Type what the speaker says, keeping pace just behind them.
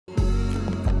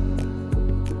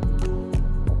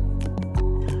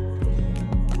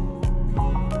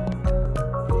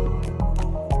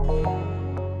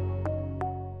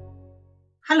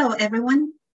Hello,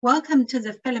 everyone. Welcome to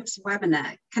the Philips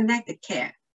webinar, Connected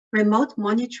Care, Remote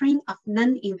Monitoring of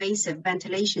Non-invasive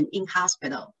Ventilation in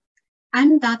Hospital.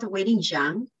 I'm Dr. Weilin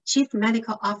Zhang, Chief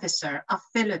Medical Officer of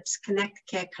Philips Connected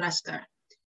Care Cluster.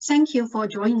 Thank you for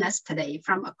joining us today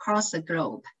from across the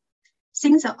globe.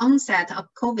 Since the onset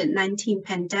of COVID-19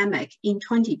 pandemic in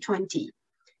 2020,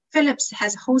 Philips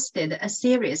has hosted a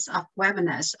series of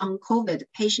webinars on COVID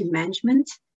patient management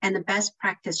and best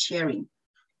practice sharing.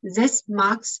 This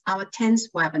marks our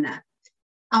 10th webinar.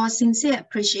 Our sincere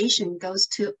appreciation goes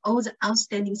to all the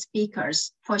outstanding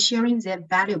speakers for sharing their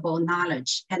valuable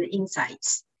knowledge and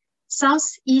insights.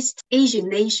 Southeast Asian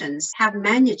nations have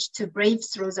managed to brave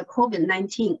through the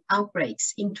COVID-19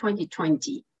 outbreaks in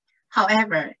 2020.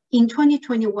 However, in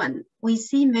 2021, we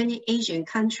see many Asian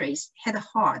countries hit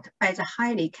hard by the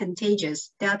highly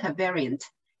contagious Delta variant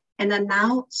and are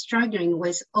now struggling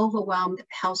with overwhelmed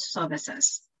health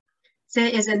services. There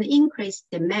is an increased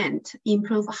demand to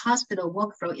improve hospital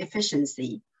workflow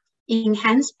efficiency,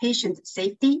 enhance patient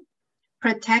safety,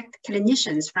 protect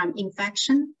clinicians from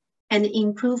infection, and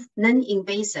improve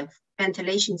non-invasive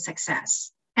ventilation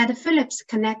success. At Philips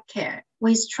Connect Care,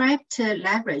 we strive to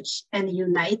leverage and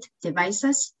unite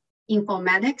devices,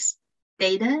 informatics,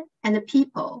 data, and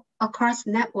people across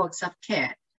networks of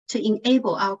care to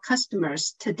enable our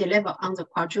customers to deliver on the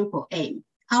quadruple aim.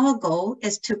 Our goal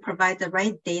is to provide the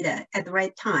right data at the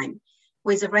right time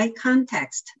with the right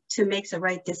context to make the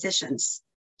right decisions.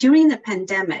 During the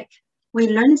pandemic, we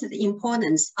learned the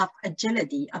importance of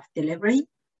agility of delivery,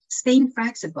 staying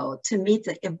flexible to meet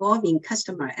the evolving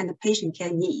customer and patient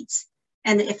care needs,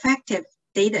 and effective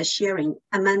data sharing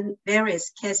among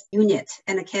various care units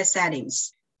and care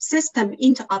settings. System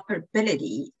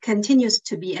interoperability continues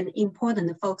to be an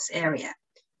important focus area,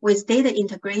 with data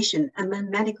integration among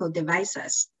medical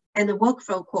devices and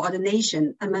workflow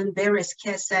coordination among various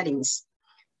care settings,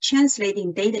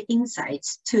 translating data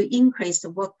insights to increase the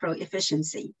workflow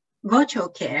efficiency. Virtual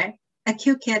care,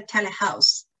 acute care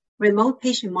telehealth, remote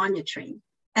patient monitoring,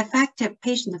 effective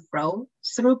patient flow,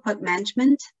 throughput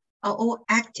management are all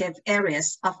active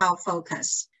areas of our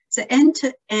focus. The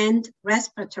end-to-end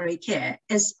respiratory care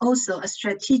is also a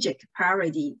strategic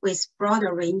priority with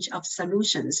broader range of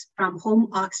solutions from home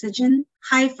oxygen,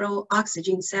 high-flow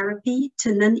oxygen therapy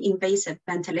to non-invasive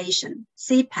ventilation,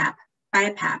 CPAP,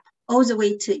 BiPAP, all the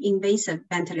way to invasive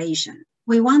ventilation.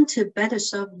 We want to better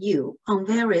serve you on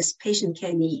various patient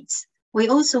care needs. We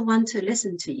also want to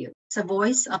listen to you, the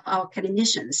voice of our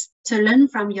clinicians, to learn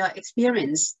from your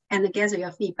experience and gather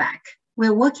your feedback.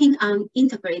 We're working on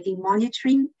integrating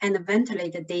monitoring and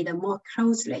ventilator data more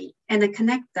closely and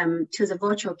connect them to the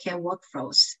virtual care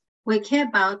workflows. We care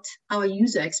about our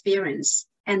user experience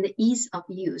and the ease of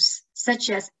use, such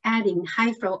as adding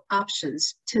high-flow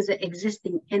options to the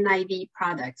existing NIV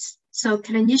products, so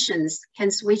clinicians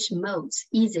can switch modes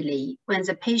easily when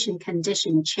the patient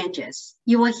condition changes.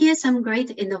 You will hear some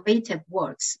great innovative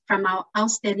works from our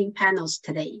outstanding panels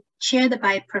today, chaired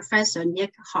by Professor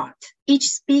Nick Hart. Each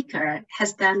speaker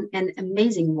has done an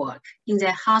amazing work in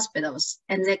their hospitals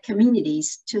and their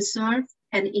communities to serve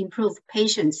and improve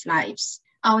patients' lives.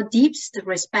 Our deepest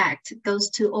respect goes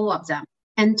to all of them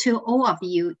and to all of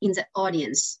you in the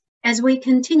audience. As we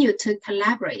continue to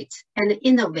collaborate and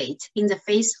innovate in the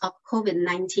face of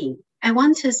COVID-19, I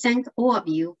want to thank all of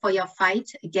you for your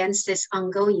fight against this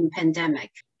ongoing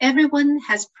pandemic. Everyone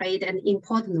has played an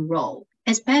important role,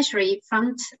 especially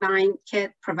frontline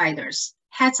care providers.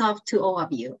 Hats off to all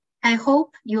of you. I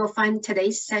hope you will find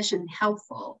today's session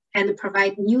helpful and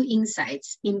provide new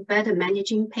insights in better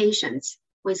managing patients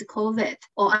with COVID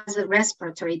or other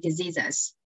respiratory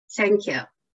diseases. Thank you.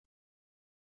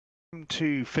 Welcome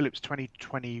to Philips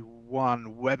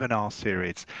 2021 webinar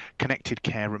series, Connected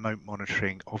Care Remote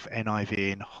Monitoring of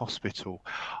NIV in Hospital.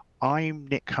 I'm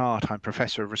Nick Hart. I'm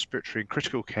Professor of Respiratory and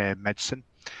Critical Care Medicine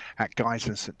at Guy's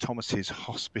and St Thomas's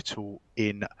Hospital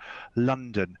in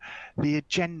London. The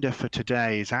agenda for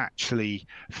today is actually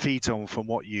feeds on from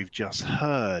what you've just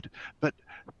heard, but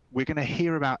we're going to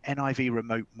hear about NIV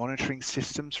remote monitoring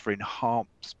systems for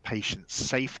enhanced patient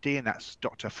safety, and that's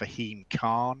Dr. Faheem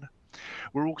Khan.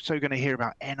 We're also going to hear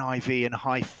about NIV and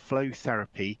high flow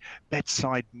therapy,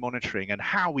 bedside monitoring, and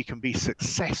how we can be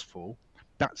successful.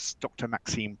 That's Dr.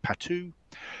 Maxime Patout.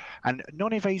 And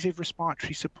non-invasive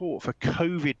respiratory support for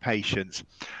COVID patients.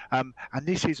 And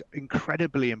this is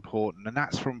incredibly important, and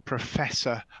that's from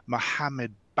Professor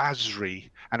Mohd Basri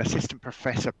and Assistant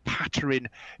Professor Pattarin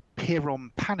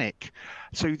Pirompanich.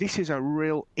 So this is a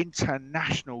real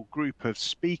international group of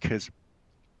speakers.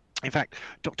 In fact,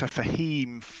 Dr.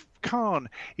 Faheem Khan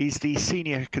is the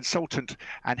senior consultant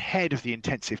and head of the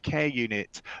intensive care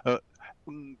unit at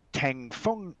Teng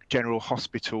Phong General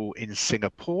Hospital in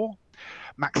Singapore.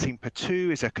 Maxime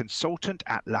Patout is a consultant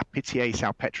at La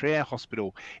Pitié-Salpêtrière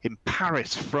Hospital in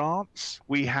Paris, France.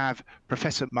 We have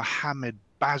Professor Mohd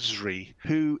Basri,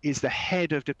 who is the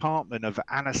head of Department of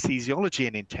Anesthesiology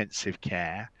and Intensive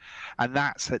Care, and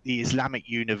that's at the Islamic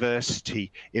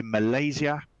University in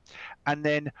Malaysia. And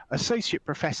then Associate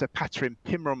Professor Pattarin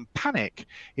Pirompanich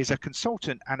is a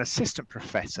consultant and assistant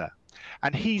professor,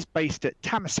 and he's based at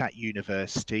Thammasat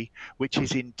University, which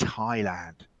is in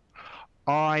Thailand.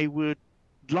 I would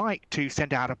like to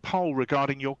send out a poll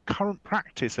regarding your current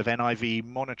practice of NIV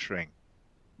monitoring.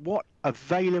 What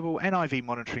available NIV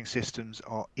monitoring systems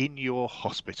are in your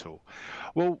hospital?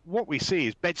 Well, what we see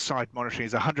is bedside monitoring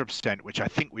is 100%, which I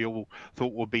think we all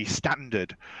thought would be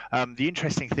standard. The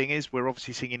interesting thing is we're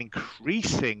obviously seeing an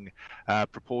increasing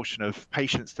proportion of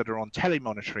patients that are on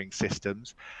telemonitoring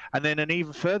systems, and then an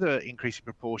even further increasing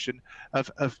proportion of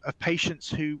patients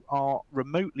who are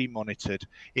remotely monitored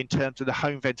in terms of the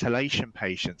home ventilation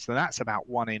patients. So that's about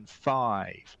 1 in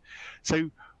 5. So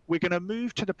we're going to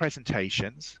move to the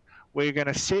presentations. We're going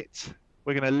to sit,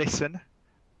 we're going to listen,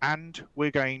 and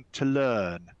we're going to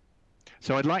learn.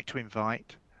 So I'd like to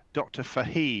invite Dr.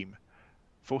 Faheem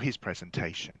for his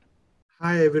presentation.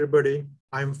 Hi, everybody.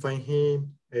 I'm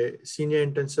Faheem, a senior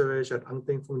intensivist at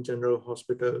Teng Phong General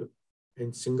Hospital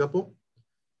in Singapore.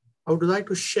 I would like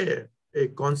to share a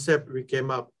concept we came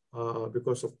up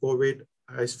because of COVID.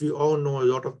 As we all know, a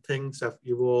lot of things have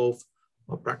evolved.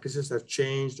 Our practices have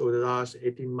changed over the last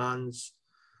 18 months.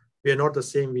 We are not the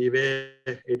same we were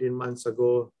 18 months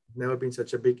ago. Never been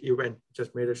such a big event,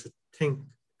 just made us think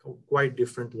quite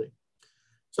differently.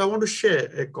 So I want to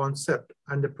share a concept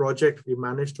and a project we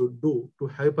managed to do to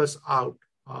help us out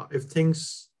if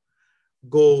things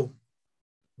go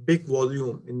big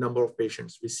volume in number of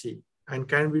patients we see. And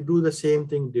can we do the same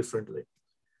thing differently?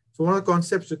 So one of the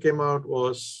concepts that came out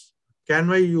was, can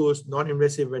we use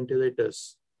non-invasive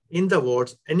ventilators in the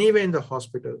wards, anywhere in the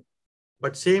hospital,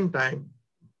 but same time,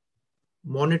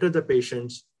 monitor the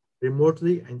patients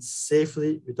remotely and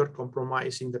safely without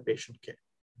compromising the patient care?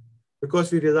 Because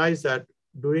we realized that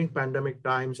during pandemic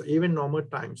times, or even normal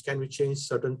times, can we change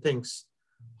certain things,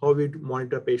 how we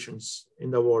monitor patients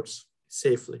in the wards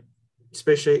safely,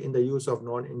 especially in the use of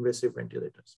non-invasive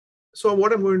ventilators. So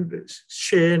what I'm going to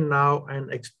share now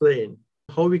and explain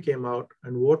how we came out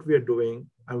and what we are doing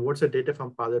and what's the data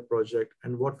from pilot project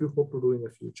and what we hope to do in the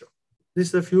future.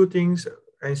 These are a few things,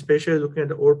 and especially looking at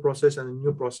the old process and the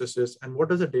new processes and what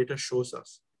does the data shows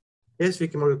us. Yes, we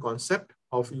came up with a concept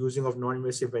of using of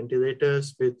non-invasive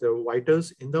ventilators with the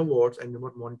vitals in the wards and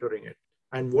remote monitoring it.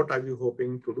 And what are we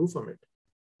hoping to do from it?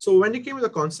 So when it came to the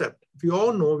concept, we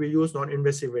all know we use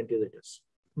non-invasive ventilators.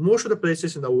 Most of the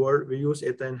places in the world, we use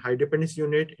either in high dependency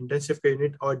unit, intensive care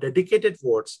unit, or dedicated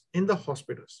wards in the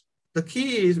hospitals. The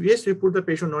key is, yes, we put the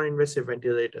patient on non-invasive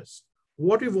ventilators.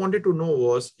 What we wanted to know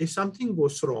was, if something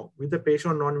goes wrong with the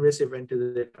patient on non-invasive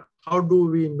ventilator, how do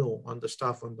we know on the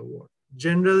staff on the ward?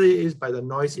 Generally is by the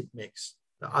noise it makes,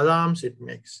 the alarms it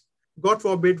makes. God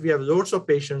forbid, we have loads of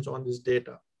patients on this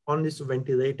data, on these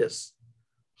ventilators.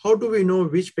 How do we know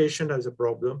which patient has a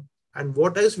problem? And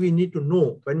what else we need to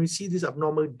know when we see this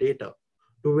abnormal data?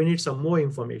 Do we need some more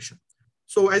information?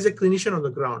 So as a clinician on the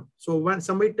ground, so when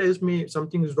somebody tells me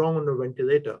something is wrong on the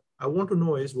ventilator, I want to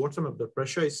know is what some of the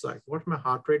pressure is like, what my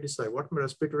heart rate is like, what my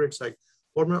respiratory rate is like,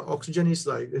 what my oxygen is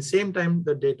like, at the same time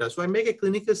the data. So I make a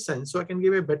clinical sense so I can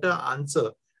give a better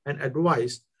answer and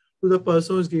advice to the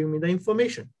person who's giving me the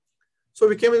information. So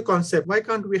we came with the concept, why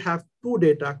can't we have two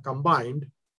data combined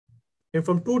and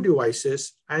from two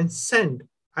devices and send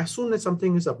as soon as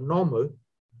something is abnormal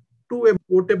to a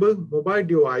portable mobile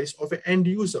device of an end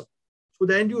user. So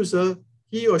the end user,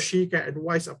 he or she can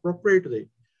advise appropriately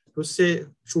to say,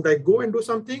 should I go and do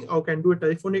something or can do a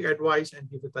telephonic advice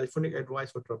and give a telephonic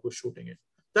advice for troubleshooting it.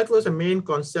 That was the main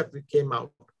concept we came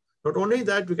out. Not only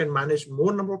that, we can manage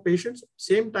more number of patients.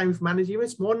 Same time, if we manage even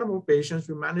small number of patients,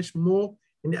 we manage more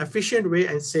in an efficient way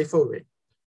and safer way.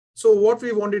 So what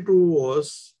we wanted to do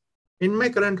was, in my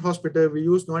current hospital, we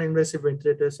use non-invasive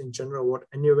ventilators in general ward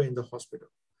anywhere in the hospital,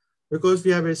 because we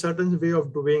have a certain way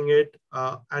of doing it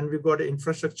and we've got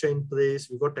infrastructure in place,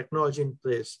 we've got technology in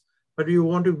place, but we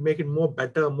want to make it more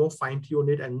better, more fine-tuned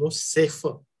it and more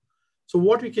safer. So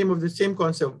what we came up with the same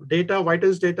concept, data,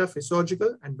 vitals data,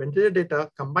 physiological and ventilator data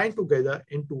combined together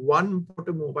into one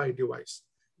portable mobile device.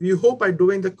 We hope by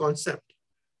doing the concept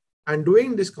and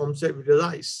doing this concept, we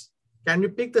realize, can we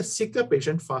pick the sicker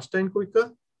patient faster and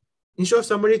quicker? Instead of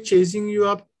somebody chasing you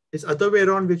up, it's other way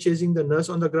around, we're chasing the nurse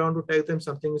on the ground to tell them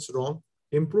something is wrong,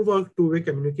 improve our two-way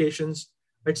communications.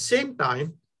 At the same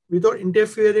time, without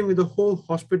interfering with the whole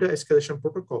hospital escalation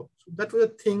protocol. So that was a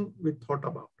thing we thought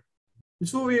about.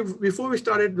 So before we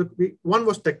started, one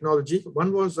was technology,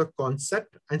 one was a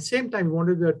concept, and same time we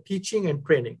wanted the teaching and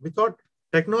training. We thought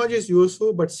technology is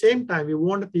useful, but same time we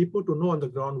want people to know on the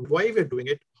ground why we're doing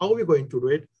it, how we're going to do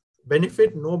it,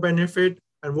 benefit, no benefit,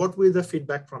 and what will the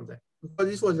feedback from that. Because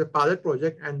this was a pilot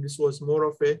project and this was more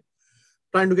of a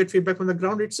trying to get feedback from the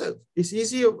ground itself. It's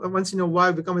easy once in a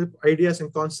while become with ideas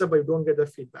and concept, but you don't get the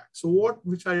feedback. So what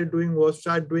we started doing was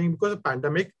because of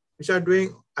pandemic, we started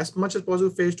doing as much as possible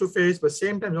face-to-face, but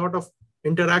same time, a lot of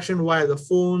interaction via the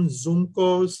phone, Zoom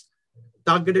calls,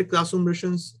 targeted classroom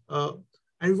missions. And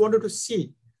we wanted to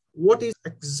see what is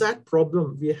exact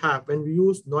problem we have when we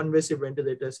use non-invasive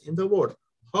ventilators in the ward.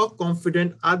 How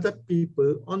confident are the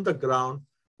people on the ground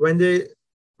when the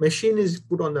machine is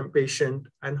put on the patient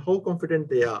and how confident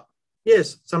they are?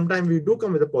 Yes, sometimes we do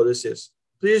come with the policies.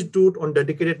 Please do it on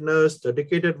dedicated nurse,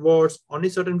 dedicated wards, only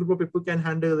certain group of people can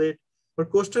handle it. But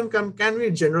question can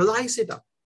we generalize it up?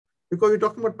 Because we're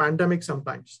talking about pandemic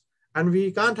sometimes. And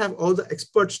we can't have all the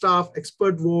expert staff,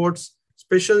 expert wards,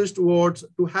 specialist wards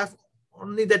to have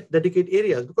only that dedicated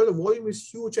areas because the volume is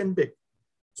huge and big.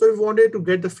 So we wanted to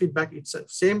get the feedback itself.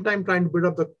 Same time trying to build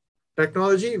up the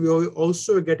technology, we are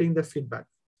also getting the feedback.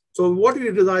 So what we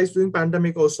realized during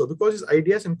pandemic also, because these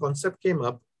ideas and concept came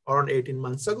up around 18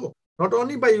 months ago. Not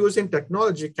only by using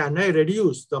technology can I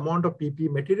reduce the amount of PPE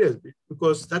materials,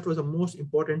 because that was the most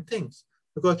important things.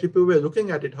 Because people were looking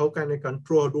at it, how can I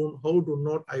control, how do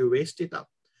not I waste it up?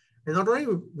 And not only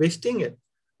wasting it,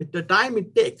 with the time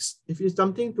it takes, if it's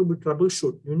something to be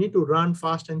troubleshoot, you need to run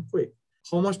fast and quick.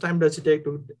 How much time does it take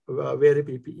to wear a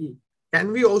PPE?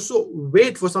 Can we also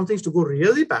wait for some things to go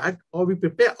really bad, or we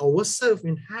prepare ourselves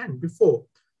in hand before?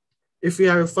 If we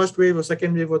have a first wave or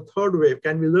second wave or third wave,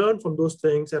 can we learn from those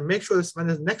things and make sure that when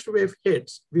the next wave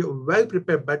hits, we are well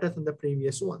prepared better than the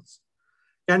previous ones?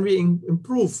 Can we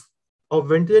improve or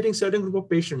ventilating certain group of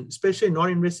patients, especially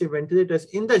non-invasive ventilators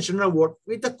in the general ward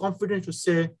with the confidence to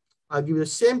say, I'll give you the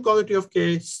same quality of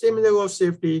care, same level of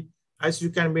safety as you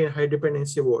can be in high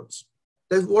dependency wards.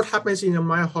 That's what happens in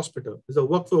my hospital. There's a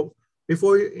workflow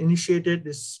before we initiated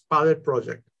this pilot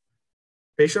project.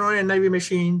 Patient on NIV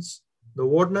machines, the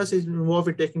ward nurse is involved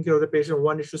in taking care of the patient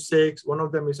 1:6, one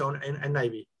of them is on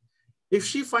NIV. If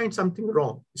she finds something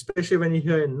wrong, especially when you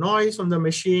hear a noise on the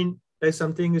machine, that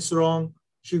something is wrong,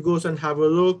 she goes and have a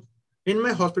look. In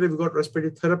my hospital, we got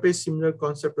respiratory therapist, similar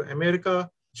concept to America.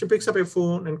 She picks up a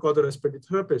phone and calls the respiratory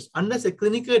therapist. Unless a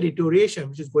clinical deterioration,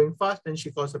 which is going fast, then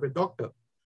she calls up a doctor.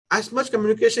 As much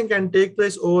communication can take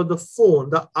place over the phone,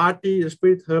 the RT,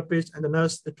 respiratory therapist, and the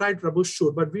nurse, they try to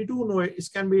troubleshoot, but we do know it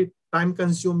can be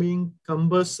time-consuming,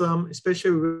 cumbersome,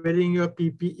 especially wearing your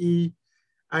PPE,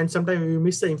 and sometimes we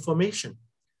miss the information.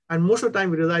 And most of the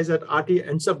time, we realize that RT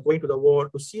ends up going to the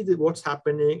ward to see what's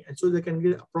happening, and so they can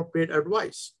get appropriate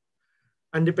advice.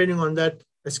 And depending on that,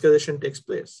 escalation takes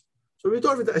place. So we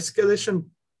thought with the escalation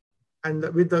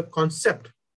and with the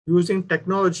concept, using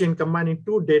technology and combining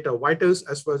two data, vitals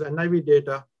as well as NIV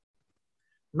data.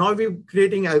 Now we're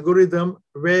creating an algorithm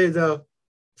where the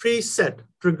preset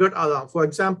triggered alarm. For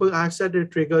example, I have set a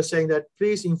trigger saying that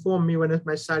please inform me when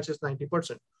my sat is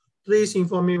 90%. Please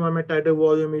inform me when my tidal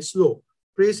volume is low.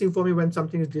 Please inform me when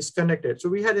something is disconnected. So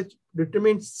we had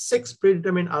determined 6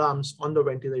 predetermined alarms on the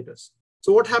ventilators.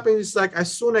 So what happens is like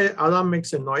as soon as an alarm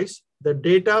makes a noise, the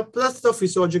data plus the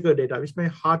physiological data, which may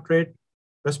heart rate,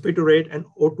 respiratory rate, and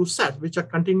O2 sat, which are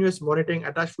continuous monitoring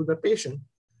attached to the patient,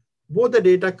 both the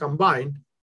data combined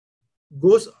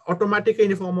goes automatically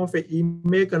in the form of an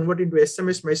email converted into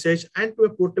SMS message and to a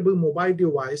portable mobile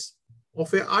device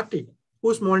of a RT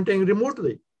who's monitoring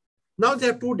remotely. Now they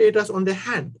have 2 data on their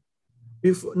hand.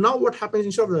 Now what happens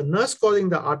instead of the nurse calling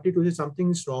the RT to say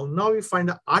something is wrong, now we find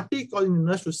the RT calling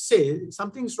the nurse to say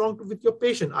something is wrong with your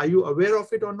patient. Are you aware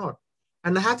of it or not?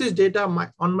 And I have this data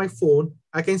on my phone.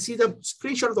 I can see the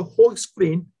screenshot of the whole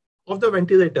screen of the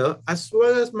ventilator as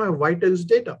well as my vitals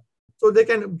data. So they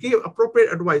can give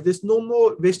appropriate advice. There's no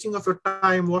more wasting of your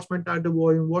time. What's my tidal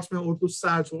volume? What's my O2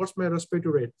 sats? What's my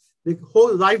respiratory rate? The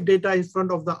whole live data in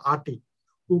front of the RT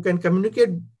who can communicate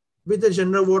with the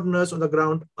general ward nurse on the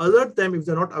ground, alert them if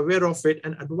they're not aware of it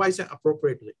and advise them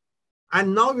appropriately.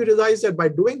 And now we realize that by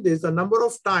doing this, the number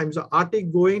of times the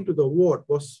RT going to the ward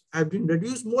have been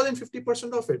reduced more than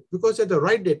 50% of it because they have the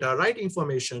right data, right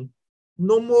information,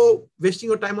 no more wasting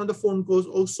your time on the phone calls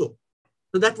also.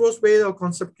 So that was where our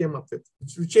concept came up with.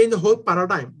 We changed the whole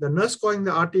paradigm. The nurse calling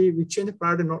the RT, we changed the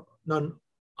paradigm,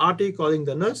 RT calling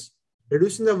the nurse,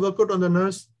 reducing the workload on the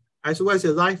nurse, as well as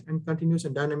a live and continuous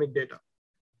and dynamic data.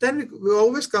 Then we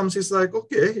always comes, it's like,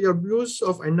 okay, your use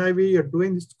of NIV, you're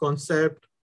doing this concept,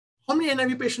 how many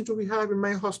NIV patients do we have in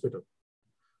my hospital?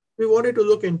 We wanted to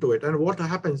look into it and what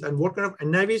happens and what kind of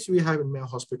NIVs we have in my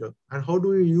hospital and how do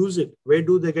we use it? Where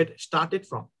do they get started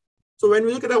from? So when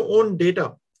we look at our own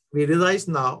data, we realize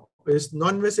now is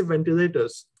non-invasive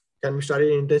ventilators can be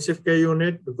started in intensive care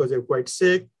unit because they're quite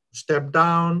sick, step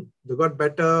down, they got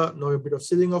better, know a bit of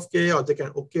ceiling of care, or they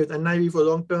can okay with NIV for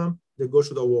long term, they go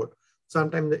to the ward,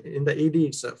 sometimes in the ED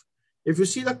itself. If you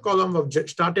see the column of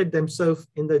started themselves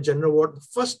in the general ward the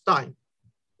first time,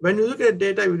 when you look at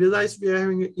data, we realize we are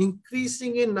having an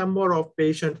increasing in number of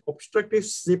patients, obstructive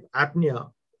sleep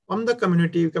apnea from the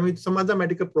community, coming with some other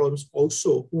medical problems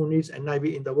also who needs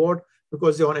NIV in the ward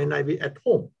because they're on NIV at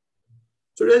home.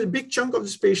 So there's a big chunk of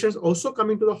these patients also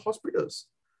coming to the hospitals.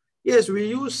 Yes, we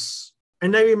use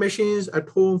NIV machines at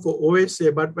home for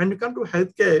OSA, but when we come to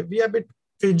healthcare, we are a bit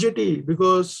fidgety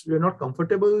because we're not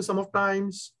comfortable some of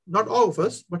times, not all of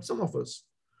us, but some of us.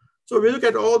 So we look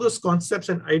at all those concepts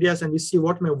and ideas and we see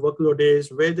what my workload is,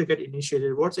 where they get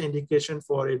initiated, what's the indication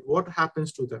for it, what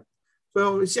happens to them.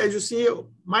 So as you see,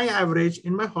 my average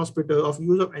in my hospital of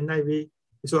use of NIV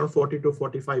is around 40 to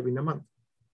 45 in a month.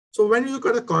 So when you look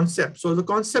at the concept, so the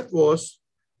concept was,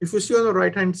 if you see on the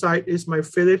right-hand side is my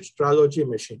Philips triology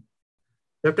machine.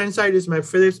 Left-hand side is my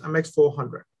Philips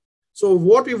MX400. So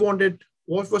what we wanted,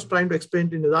 what was trying to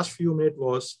explain in the last few minutes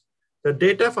was the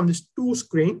data from these two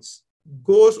screens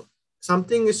goes,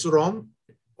 something is wrong,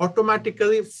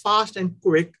 automatically fast and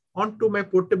quick onto my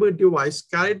portable device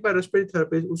carried by respiratory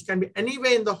therapist, which can be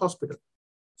anywhere in the hospital.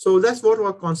 So that's what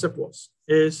our concept was,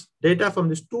 is data from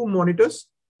these two monitors,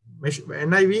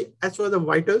 NIV as well as the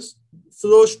vitals,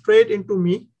 flow straight into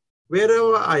me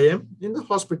wherever I am in the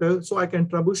hospital so I can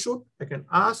troubleshoot, I can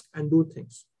ask and do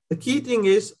things. The key thing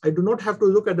is I do not have to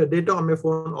look at the data on my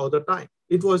phone all the time.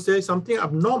 It was there something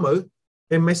abnormal,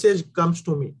 a message comes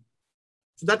to me.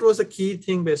 So that was the key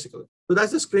thing basically. So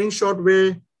that's a screenshot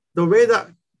where the way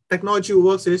the technology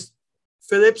works is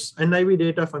Philips NIV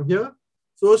data from here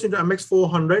flows into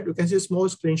MX400. You can see a small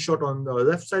screenshot on the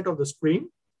left side of the screen.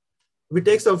 We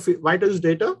take the vitals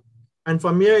data and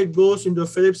from here it goes into a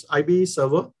Philips IB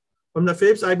server. From the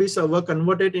Philips IB server,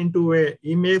 convert it into an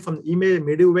email. From the email,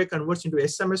 middleware converts into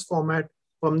SMS format.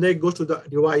 From there, it goes to the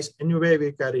device. Anywhere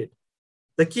we carry it.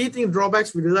 The key thing,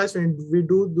 drawbacks we realize when we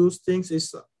do those things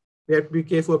is we have to be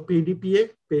careful of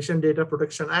PDPA, Patient Data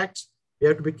Protection Act. We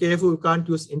have to be careful. We can't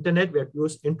use internet. We have to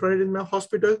use intranet in the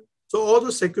hospital. So all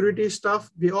the security stuff,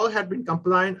 we all had been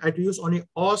compliant. I had to use only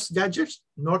OS gadgets,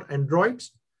 not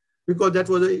Androids, because that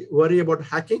was a worry about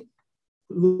hacking.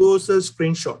 Lose a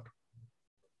screenshot.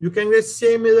 You can get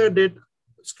similar data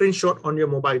screenshot on your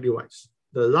mobile device.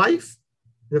 The live,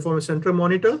 in the form of central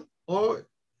monitor, or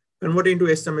convert it into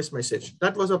SMS message.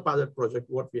 That was a pilot project,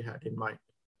 what we had in mind.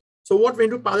 So what we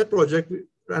do pilot project, we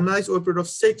analyze over a period of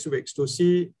 6 weeks to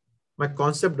see my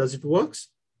concept, does it work?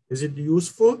 Is it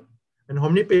useful? And how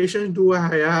many patients do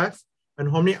I have?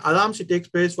 And how many alarms it takes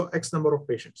place for X number of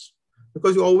patients?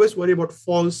 Because you always worry about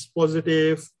false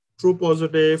positive, true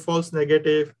positive, false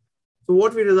negative. So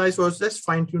what we realized was let's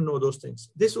fine-tune all those things.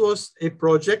 This was a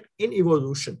project in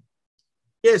evolution.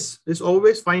 Yes, there's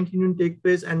always fine-tuning take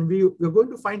place and we're going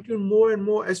to fine-tune more and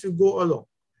more as we go along.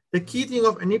 The key thing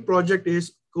of any project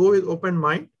is go with open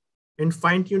mind and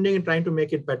fine-tuning and trying to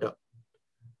make it better.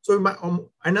 So we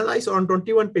analyze around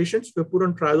 21 patients. We put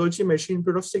on triology machine in a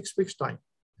period of 6 weeks time.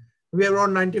 We have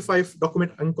around 95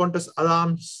 document unconscious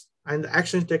alarms and the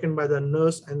actions taken by the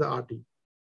nurse and the RT.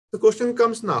 The question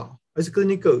comes now, as a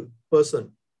clinical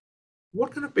person,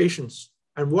 what kind of patients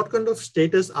and what kind of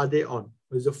status are they on?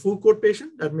 Is a full code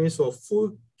patient, that means for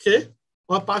full care,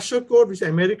 or partial code, which is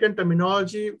American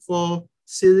terminology for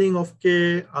ceiling of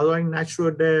care, allowing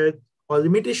natural death, or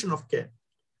limitation of care.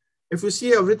 If you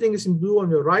see everything is in blue on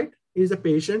your right, is the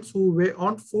patients who were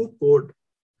on full code.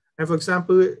 And for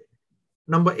example,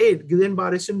 number 8,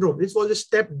 Guillain-Barré syndrome, this was a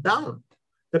step down.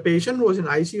 The patient was in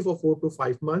ICU for 4 to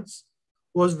 5 months,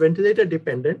 was ventilator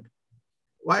dependent,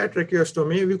 via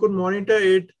tracheostomy. We could monitor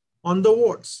it on the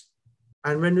wards.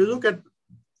 And when you look at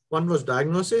one was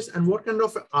diagnosis and what kind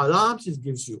of alarms it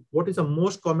gives you, what is the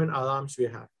most common alarms we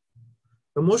have?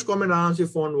 The most common alarms we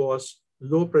found was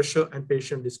low pressure and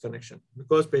patient disconnection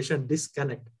because patient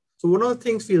disconnect. So one of the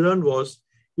things we learned was,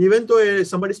 even though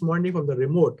somebody's monitoring from the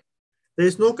remote, there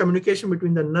is no communication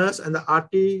between the nurse and the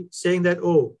RT saying that,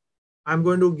 oh, I'm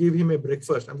going to give him a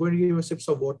breakfast. I'm going to give him sips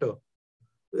of water.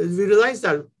 We realized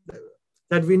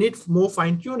that we need more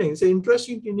fine tuning. It's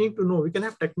interesting you need to know. We can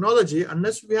have technology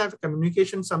unless we have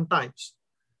communication sometimes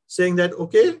saying that,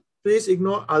 okay, please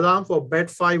ignore alarm for bed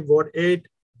 5, ward 8,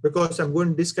 because I'm going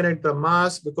to disconnect the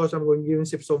mask, because I'm going to give him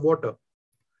sips of water.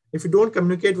 If you don't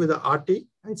communicate with the RT,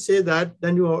 and say that,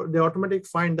 then they automatically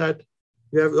find that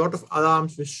you have a lot of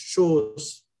alarms which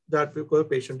shows that we call a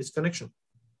patient disconnection.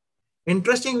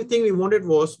 Interesting thing we wanted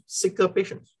was sicker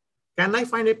patients. Can I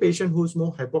find a patient who's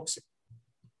more hypoxic?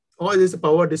 Or is a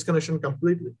power disconnection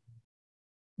completely?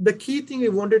 The key thing we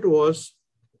wanted was,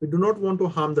 we do not want to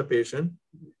harm the patient.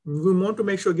 We want to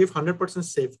make sure give 100%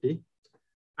 safety.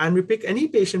 And we pick any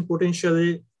patient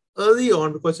potentially early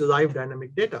on because it's live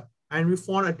dynamic data. And we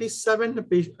found at least 7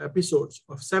 episodes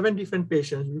of 7 different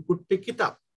patients. We could pick it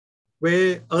up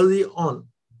way early on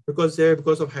because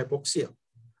of hypoxia,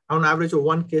 on average of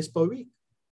 1 case per week.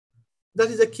 That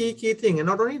is a key thing. And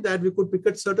not only that, we could pick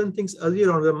up certain things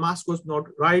earlier on. The mask was not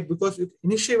right because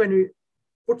initially when we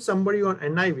put somebody on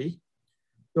NIV,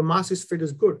 the mask is fit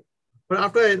is good. But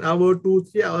after an hour,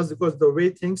 2-3 hours, because the way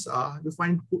things are, you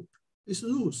find it's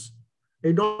loose.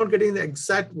 You're not getting the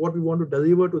exact what we want to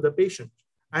deliver to the patient.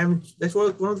 And that's one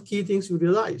of the key things you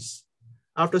realize.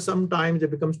 After some time, it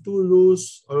becomes too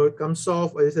loose or it comes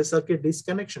off or it's a circuit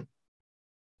disconnection.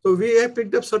 So we have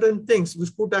picked up certain things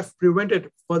which could have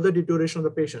prevented further deterioration of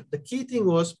the patient. The key thing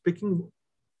was picking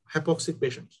hypoxic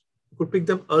patients. We could pick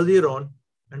them earlier on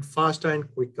and faster and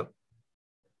quicker.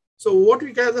 So what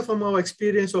we gather from our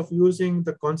experience of using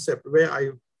the concept where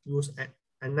I use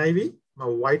NIV, my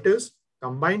vitals,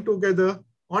 combined together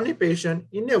on a patient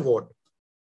in a ward.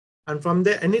 And from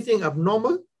there, anything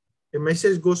abnormal, a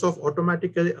message goes off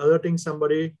automatically alerting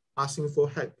somebody asking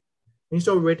for help.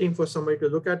 Instead of waiting for somebody to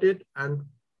look at it and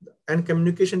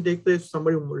communication take place,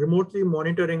 somebody remotely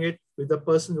monitoring it with the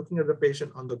person looking at the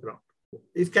patient on the ground.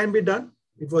 It can be done.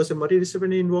 It was a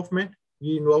multidisciplinary involvement.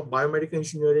 We involved biomedical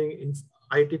engineering, in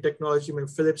IT technology, my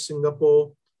Philips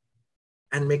Singapore,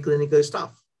 and my clinical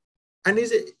staff. And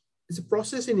it's a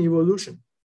process in evolution.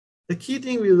 The key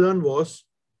thing we learned was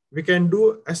we can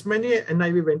do as many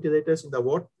NIV ventilators in the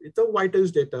ward with the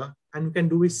vitals data, and we can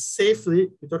do it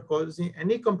safely without causing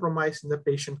any compromise in the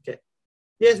patient care.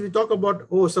 Yes, we talk about,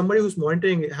 somebody who's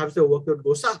monitoring it has the workload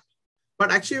goes up.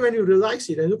 But actually, when you realize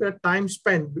it and look at time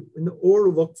spent in the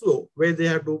old workflow, where they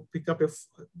have to pick up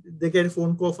they get a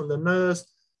phone call from the nurse,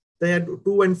 they had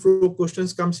to and fro,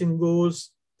 questions comes and goes,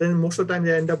 then most of the time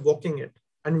they end up walking it.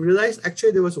 And realize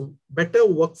actually there was a better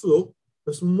workflow, it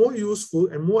was more useful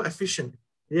and more efficient.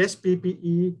 Less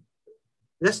PPE,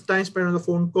 less time spent on the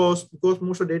phone calls because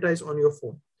most of the data is on your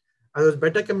phone. And there's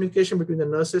better communication between the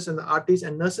nurses and the RTs,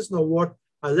 and nurses know what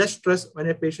are less stressed when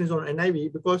a patient is on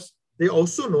NIV because they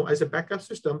also know as a backup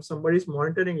system, somebody is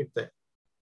monitoring it there.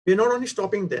 We're not only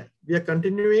stopping there, we are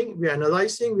continuing, we are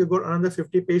analyzing, we've got another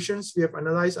 50 patients, we have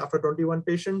analyzed after 21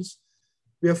 patients.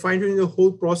 We are finding the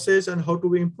whole process and how do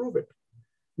we improve it.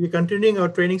 We're continuing our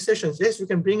training sessions. Yes, we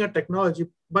can bring a technology,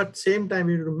 but same time,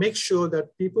 we need to make sure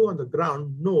that people on the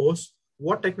ground knows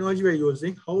what technology we're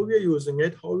using, how we are using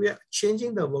it, how we are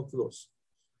changing the workflows.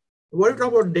 What we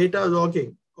talk about data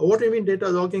logging, or what we mean data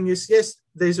logging is, yes,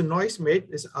 there is a noise made,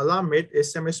 there's alarm made,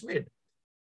 SMS made.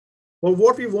 But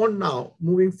what we want now,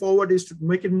 moving forward, is to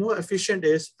make it more efficient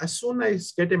is, as soon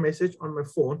as I get a message on my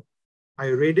phone, I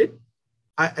read it,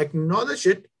 I acknowledge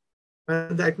it,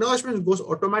 and the acknowledgement goes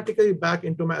automatically back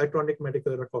into my electronic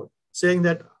medical record, saying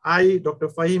that I, Dr.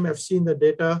 Faheem, have seen the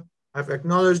data, I've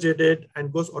acknowledged it,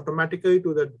 and goes automatically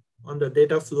to on the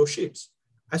data flow sheets.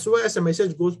 As well as a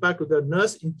message goes back to the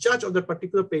nurse in charge of the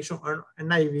particular patient on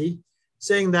NIV,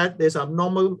 saying that there's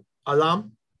abnormal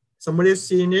alarm, somebody has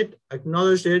seen it,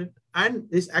 acknowledged it, and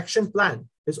this action plan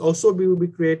is also will be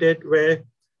created where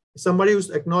somebody who's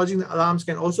acknowledging the alarms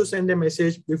can also send a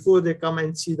message before they come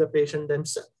and see the patient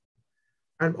themselves.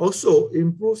 And also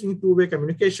improves in two-way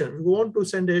communication. We want to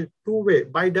send a two-way,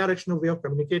 bi-directional way of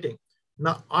communicating.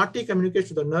 Now, RT communicates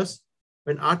to the nurse.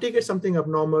 When RT gets something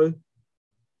abnormal,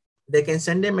 they can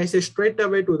send a message straight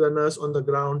away to the nurse on the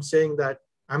ground saying that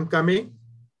I'm coming,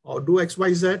 or do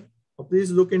XYZ, or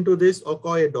please look into this, or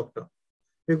call a doctor.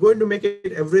 We're going to make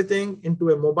it everything into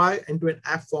a mobile, into an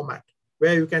app format,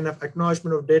 where you can have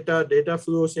acknowledgement of data, data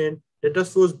flows in, data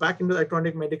flows back into the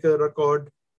electronic medical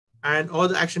record, and all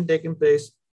the action taking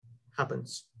place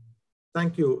happens.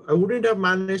 Thank you. I wouldn't have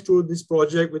managed to do this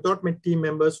project without my team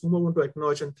members, whom I want to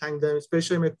acknowledge and thank them,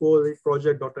 especially my co-lead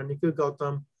project, Dr. Nikhil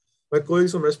Gautam, my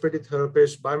colleagues from respiratory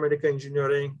therapists, biomedical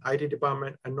engineering, IT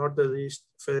department, and not the least,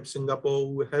 Philips Singapore,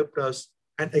 who helped us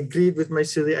and agreed with my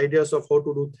silly ideas of how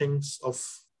to do things of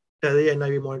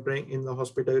tele-NIV monitoring in the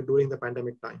hospital during the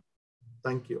pandemic time.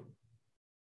 Thank you.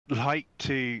 I'd like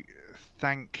to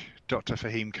thank Dr.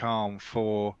 Faheem Khan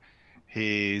for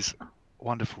his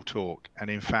wonderful talk. And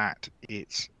in fact,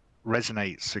 it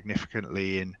resonates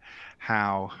significantly in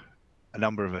how a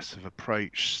number of us have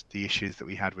approached the issues that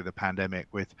we had with the pandemic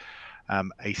with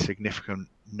a significant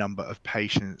number of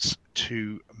patients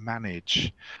to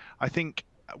manage. I think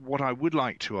what I would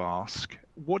like to ask,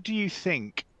 what do you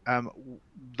think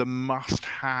the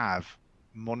must-have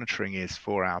monitoring is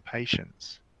for our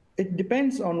patients? It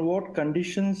depends on what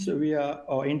conditions we are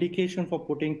or indication for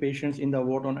putting patients in the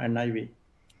ward on NIV.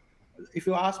 If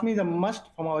you ask me, the must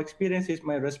from our experience is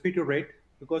my respiratory rate,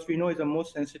 because we know it's the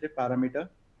most sensitive parameter,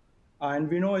 and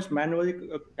we know it's manually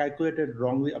calculated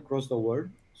wrongly across the world.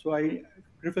 So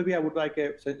preferably I would like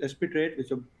a respiratory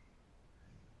rate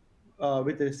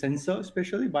with a sensor,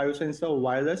 especially biosensor,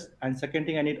 wireless, and second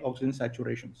thing I need oxygen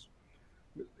saturations.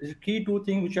 It's key two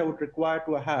things which I would require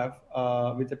to have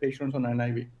with the patients on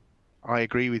NIV. I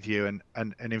agree with you,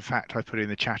 and in fact I put in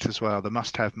the chat as well, the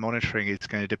must-have monitoring is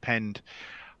going to depend,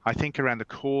 I think, around the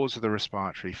cause of the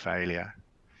respiratory failure,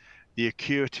 the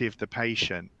acuity of the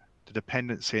patient, the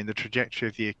dependency and the trajectory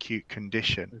of the acute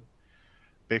condition,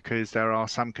 because there are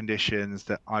some conditions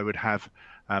that I would have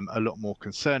a lot more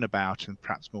concern about and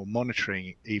perhaps more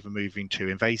monitoring, even moving to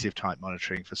invasive type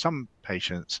monitoring for some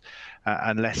patients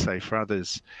and less so for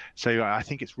others. So I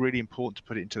think it's really important to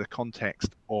put it into the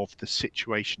context of the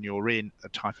situation you're in, the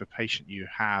type of patient you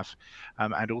have,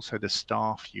 and also the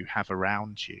staff you have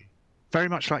around you. Very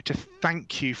much like to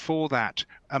thank you for that.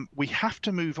 We have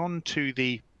to move on to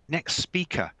the next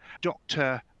speaker,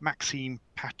 Dr. Maxime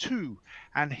Patout,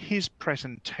 and his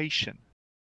presentation.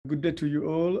 Good day to you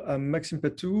all. I'm Maxime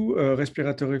Patout, a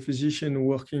respiratory physician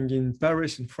working in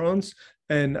Paris in France,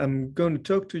 and I'm going to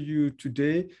talk to you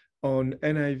today on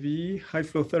NIV, high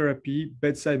flow therapy,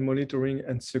 bedside monitoring,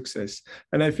 and success.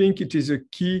 And I think it is a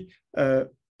key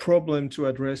problem to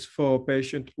address for a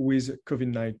patient with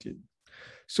COVID-19.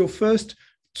 So first,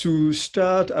 to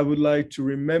start, I would like to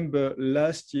remember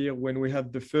last year when we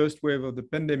had the first wave of the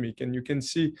pandemic, and you can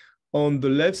see on the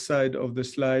left side of the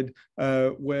slide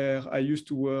where I used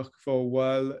to work for a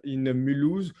while in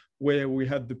Mulhouse, where we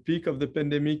had the peak of the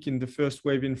pandemic in the first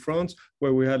wave in France,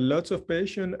 where we had lots of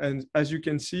patients. And as you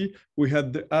can see, we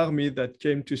had the army that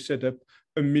came to set up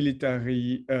a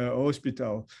military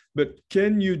hospital. But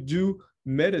can you do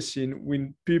medicine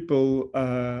when people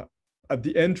at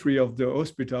the entry of the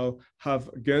hospital have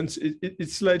guns?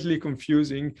 It's slightly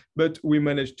confusing, but we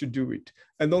managed to do it.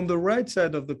 And on the right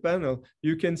side of the panel,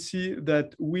 you can see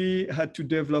that we had to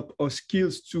develop our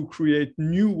skills to create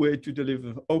new way to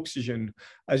deliver oxygen.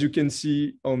 As you can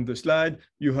see on the slide,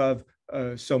 you have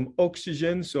some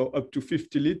oxygen, so up to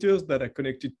 50 liters that are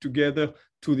connected together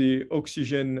to the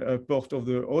oxygen port of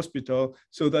the hospital,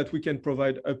 so that we can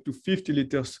provide up to 50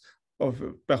 liters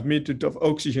per minute of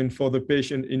oxygen for the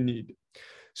patient in need.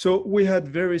 So we had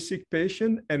very sick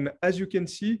patients, and as you can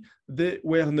see, they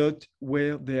were not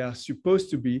where they are supposed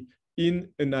to be in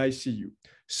an ICU.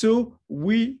 So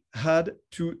we had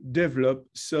to develop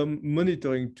some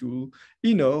monitoring tool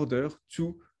in order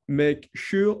to make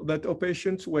sure that our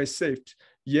patients were safe.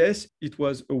 Yes, it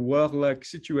was a war-like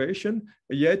situation,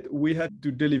 yet we had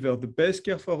to deliver the best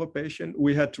care for a patient.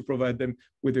 We had to provide them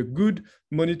with a good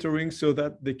monitoring so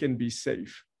that they can be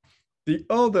safe. The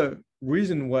other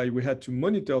reason why we had to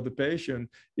monitor the patient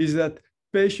is that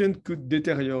patients could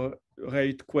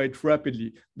deteriorate quite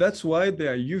rapidly. That's why they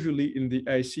are usually in the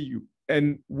ICU.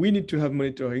 And we need to have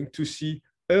monitoring to see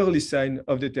early signs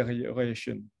of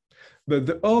deterioration. But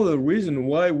the other reason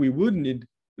why we would need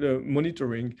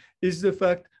monitoring is the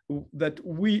fact that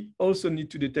we also need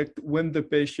to detect when the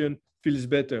patient feels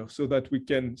better, so that we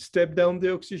can step down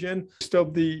the oxygen,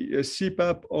 stop the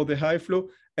CPAP or the high flow,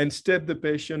 and step the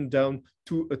patient down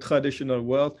to a traditional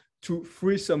ward to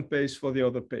free some space for the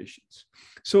other patients.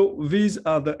 So these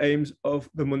are the aims of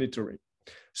the monitoring.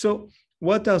 So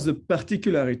what are the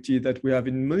particularities that we have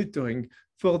in monitoring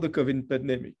for the COVID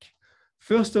pandemic?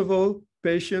 First of all,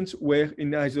 patients were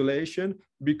in isolation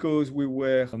because we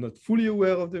were not fully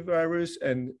aware of the virus.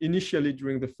 And initially,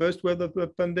 during the first wave of the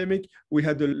pandemic, we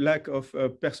had a lack of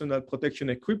personal protection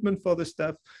equipment for the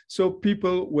staff. So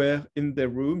people were in their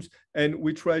rooms, and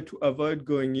we tried to avoid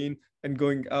going in and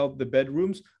going out the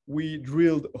bedrooms. We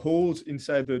drilled holes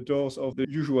inside the doors of the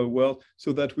usual world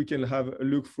so that we can have a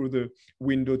look through the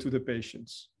window to the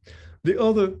patients. The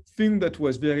other thing that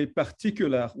was very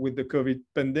particular with the COVID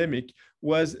pandemic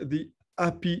was the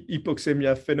happy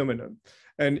hypoxemia phenomenon.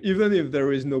 And even if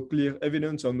there is no clear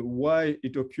evidence on why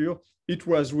it occurred, it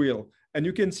was real. And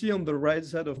you can see on the right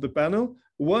side of the panel,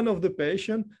 one of the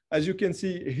patients, as you can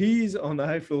see, he's on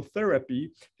high flow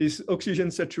therapy. His oxygen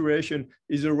saturation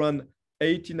is around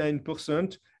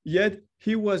 89%, yet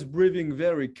he was breathing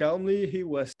very calmly. He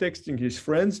was texting his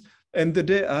friends, and the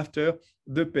day after,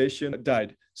 the patient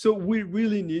died. So we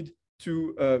really need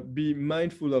to be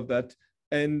mindful of that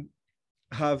and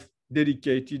have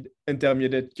dedicated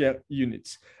intermediate care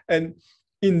units. And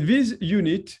in this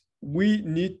unit, we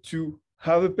need to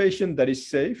have a patient that is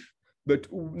safe, but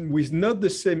with not the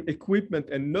same equipment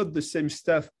and not the same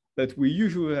staff that we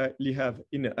usually have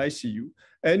in an ICU.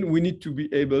 And we need to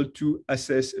be able to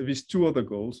assess these two other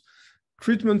goals: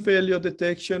 treatment failure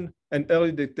detection and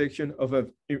early detection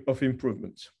of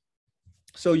improvements.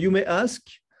 So you may ask,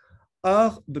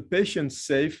 are the patients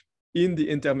safe in the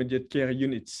intermediate care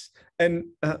units? And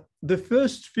the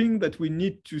first thing that we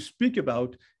need to speak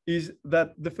about is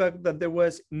that the fact that there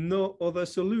was no other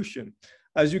solution.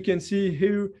 As you can see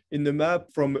here in the map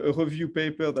from a review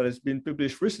paper that has been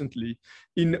published recently,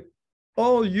 in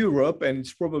all Europe, and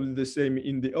it's probably the same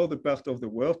in the other part of the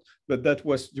world, but that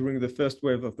was during the first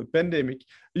wave of the pandemic,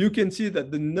 you can see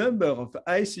that the number of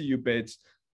ICU beds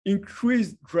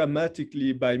increased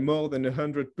dramatically by more than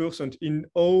 100% in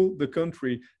all the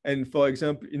country. And for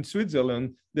example, in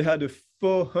Switzerland, they had a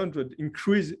 400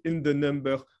 increase in the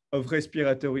number of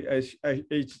respiratory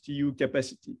HTU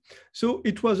capacity. So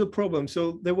it was a problem.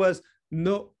 So there was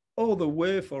no other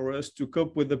way for us to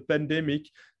cope with the pandemic.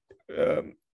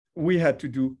 We had to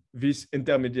do these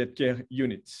intermediate care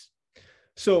units.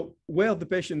 So were the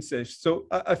patients safe? So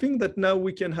I think that now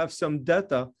we can have some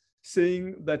data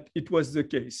saying that it was the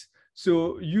case.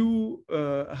 So you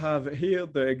have here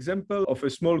the example of a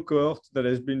small cohort that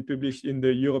has been published in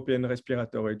the European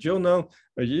Respiratory Journal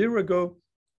a year ago.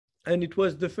 And it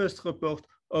was the first report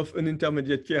of an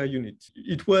intermediate care unit.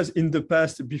 It was in the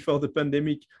past, before the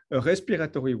pandemic, a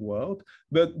respiratory ward,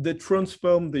 but they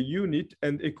transformed the unit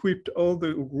and equipped all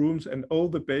the rooms and all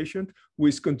the patients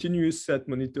with continuous sat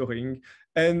monitoring.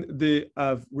 And they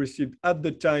have received, at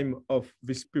the time of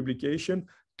this publication,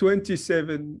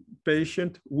 27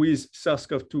 patients with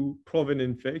SARS-CoV-2 proven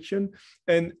infection.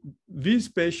 And these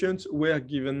patients were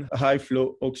given high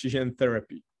flow oxygen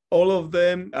therapy. All of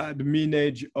them had a mean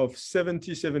age of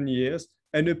 77 years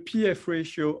and a PF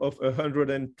ratio of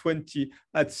 120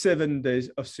 at 7 days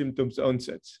of symptoms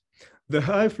onset. The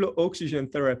high flow oxygen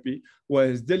therapy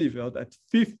was delivered at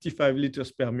 55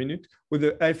 liters per minute with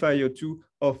a FiO2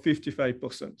 of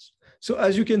 55%. So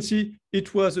as you can see,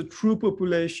 it was a true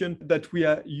population that we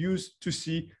are used to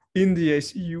see in the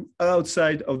ICU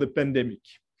outside of the pandemic.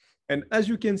 And as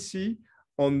you can see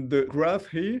on the graph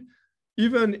here,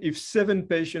 even if 7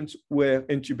 patients were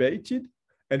intubated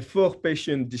and 4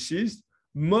 patients deceased,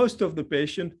 most of the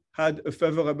patients had a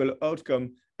favorable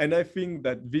outcome. And I think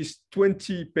that these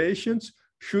 20 patients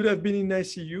should have been in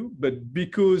ICU, but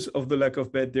because of the lack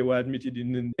of bed, they were admitted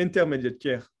in an intermediate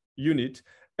care unit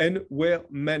and were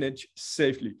managed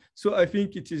safely. So I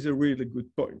think it is a really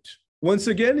good point. Once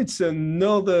again, it's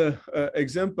another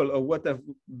example of what have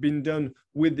been done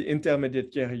with the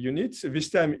intermediate care units.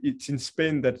 This time it's in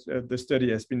Spain that the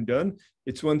study has been done.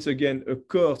 It's once again a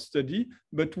cohort study,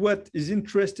 but what is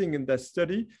interesting in that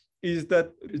study is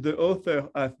that the author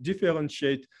have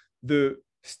differentiated the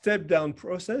step-down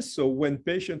process. So when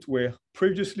patients were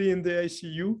previously in the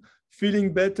ICU,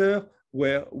 feeling better,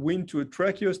 were weaned to a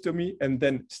tracheostomy and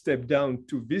then step down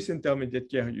to this intermediate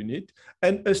care unit,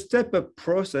 and a step-up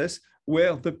process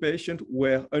where the patient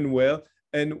were unwell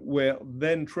and were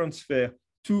then transferred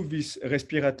to this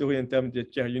respiratory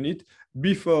intermediate care unit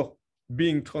before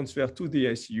being transferred to the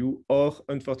ICU or,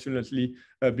 unfortunately,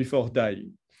 before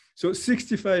dying. So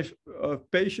 65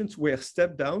 patients were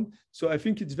stepped down. So I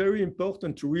think it's very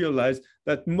important to realize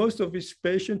that most of these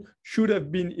patients should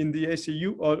have been in the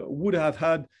ICU or would have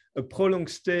had a prolonged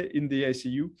stay in the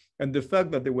ICU. And the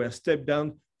fact that they were stepped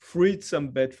down freed some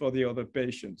bed for the other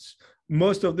patients.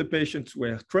 Most of the patients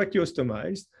were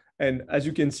tracheostomized. And as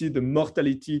you can see, the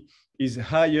mortality is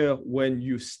higher when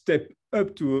you step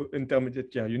up to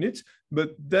intermediate care units,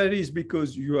 but that is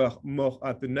because you are more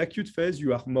at an acute phase,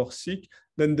 you are more sick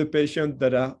than the patients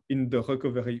that are in the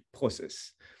recovery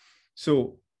process.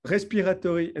 So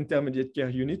respiratory intermediate care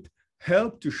unit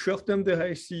help to shorten the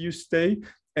ICU stay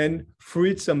and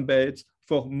freed some beds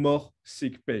for more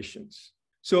sick patients.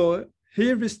 So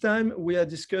here this time we are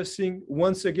discussing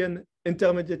once again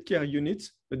intermediate care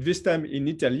units, but this time in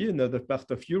Italy, another part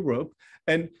of Europe.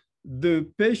 And the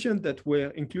patients that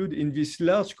were included in this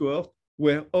large cohort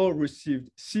were all received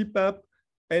CPAP,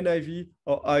 NIV,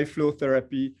 or high flow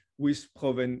therapy with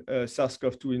proven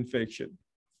SARS-CoV-2 infection.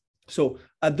 So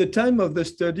at the time of the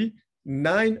study,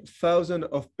 9,000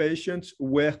 of patients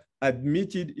were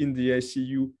admitted in the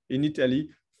ICU in Italy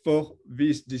for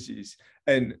this disease.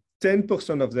 And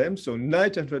 10% of them, so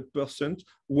 900%,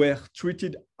 were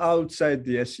treated outside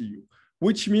the ICU,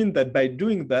 which means that by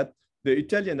doing that, the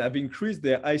Italians have increased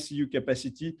their ICU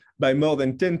capacity by more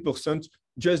than 10%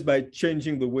 just by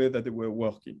changing the way that they were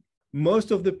working.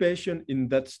 Most of the patients in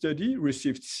that study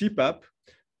received CPAP,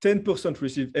 10%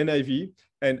 received NIV,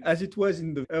 and as it was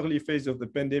in the early phase of the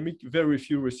pandemic, very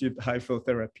few received high flow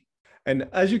therapy. And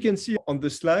as you can see on the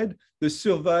slide, the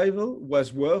survival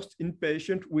was worst in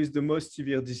patients with the most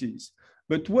severe disease.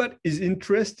 But what is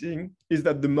interesting is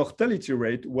that the mortality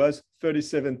rate was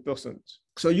 37%.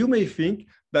 So you may think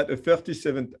that a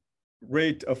 37%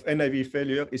 rate of NIV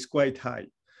failure is quite high.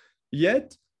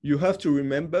 Yet, you have to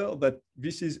remember that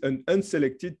this is an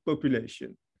unselected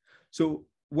population. So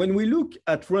when we look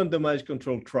at randomized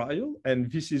controlled trial,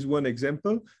 and this is one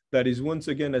example that is once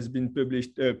again has been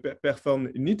published,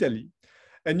 performed in Italy,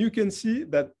 and you can see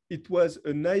that it was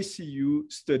an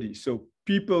ICU study. So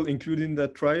people included in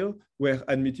that trial were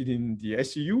admitted in the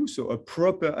ICU, so a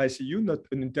proper ICU, not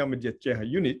an intermediate care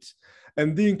unit,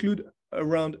 and they include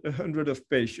around 100 of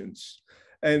patients.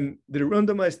 And the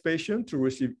randomized patient to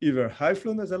receive either high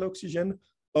flow nasal oxygen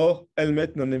or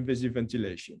helmet non-invasive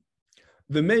ventilation.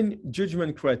 The main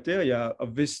judgment criteria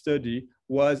of this study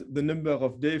was the number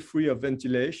of days free of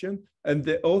ventilation, and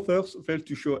the authors failed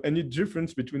to show any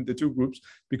difference between the two groups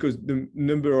because the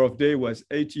number of days was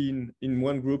 18 in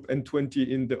one group and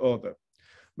 20 in the other.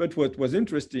 But what was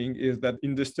interesting is that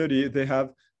in the study, they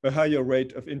have a higher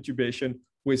rate of intubation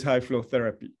with high flow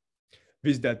therapy.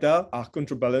 These data are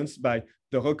counterbalanced by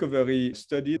the recovery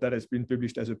study that has been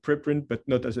published as a preprint, but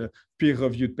not as a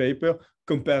peer-reviewed paper,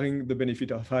 comparing the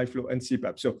benefit of high flow and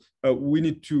CPAP. So we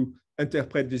need to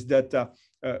interpret this data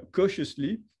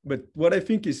cautiously. But what I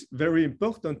think is very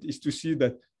important is to see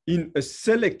that in a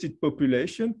selected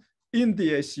population in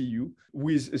the ICU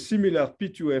with a similar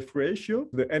P2F ratio,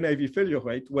 the NIV failure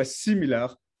rate was similar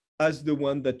as the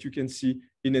one that you can see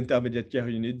in intermediate care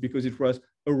unit because it was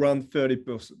around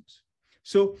 30%.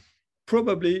 So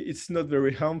probably it's not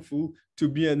very harmful to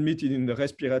be admitted in the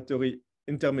respiratory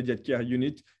intermediate care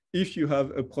unit if you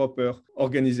have a proper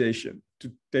organization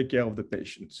to take care of the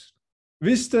patients.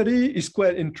 This study is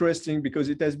quite interesting because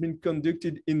it has been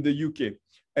conducted in the UK.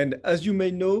 And as you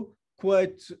may know,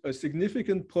 quite a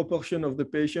significant proportion of the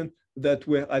patients that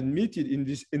were admitted in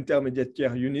these intermediate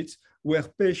care units were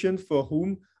patients for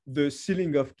whom the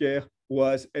ceiling of care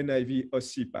was NIV or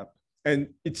CPAP. And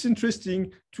it's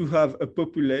interesting to have a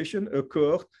population, a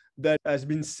cohort, that has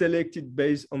been selected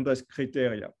based on those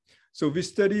criteria. So this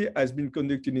study has been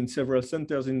conducted in several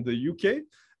centers in the UK,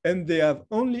 and they have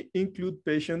only included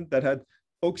patients that had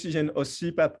oxygen or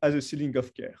CPAP as a ceiling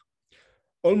of care.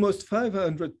 Almost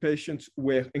 500 patients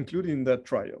were included in that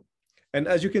trial. And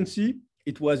as you can see,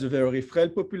 it was a very frail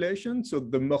population, so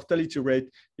the mortality rate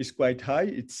is quite high,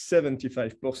 it's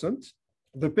 75%.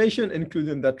 The patients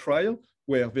included in that trial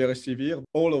were very severe.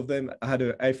 All of them had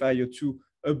a FiO2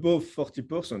 above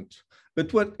 40%.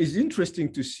 But what is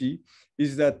interesting to see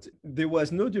is that there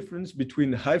was no difference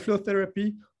between high flow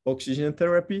therapy, oxygen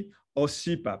therapy, or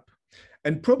CPAP.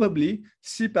 And probably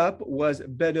CPAP was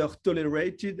better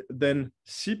tolerated than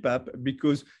CPAP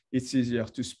because it's easier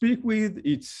to speak with,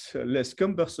 it's less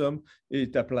cumbersome,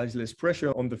 it applies less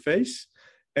pressure on the face.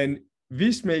 And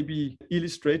this may be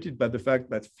illustrated by the fact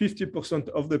that 50%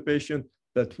 of the patients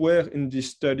that were in this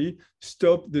study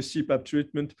stopped the CPAP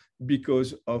treatment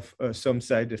because of some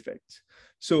side effects.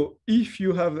 So if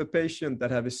you have a patient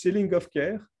that have a ceiling of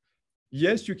care,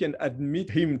 yes, you can admit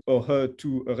him or her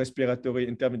to a respiratory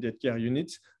intermediate care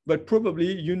unit, but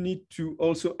probably you need to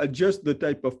also adjust the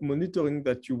type of monitoring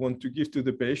that you want to give to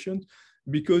the patient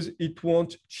because it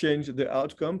won't change the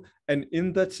outcome. And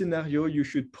in that scenario, you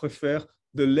should prefer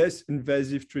the less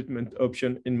invasive treatment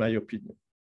option, in my opinion.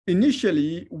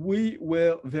 Initially, we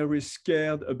were very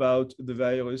scared about the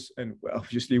virus, and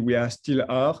obviously we still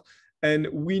are. And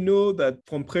we know that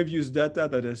from previous data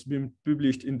that has been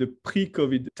published in the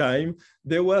pre-COVID time,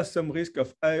 there was some risk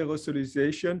of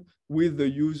aerosolization with the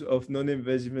use of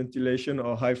non-invasive ventilation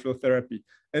or high flow therapy.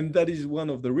 And that is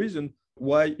one of the reasons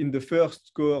why in the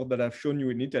first cohort that I've shown you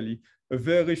in Italy, a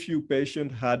very few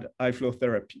patients had high flow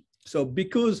therapy. So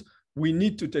because we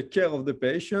need to take care of the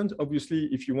patient. Obviously,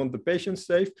 if you want the patient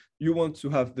safe, you want to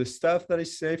have the staff that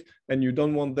is safe, and you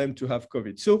don't want them to have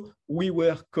COVID. So we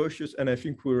were cautious, and I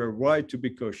think we were right to be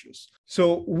cautious.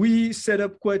 So we set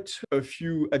up quite a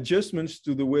few adjustments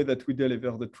to the way that we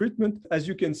deliver the treatment. As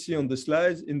you can see on the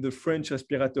slides, in the French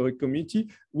Respiratory Committee,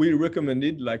 we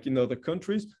recommended, like in other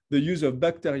countries, the use of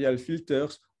bacterial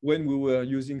filters when we were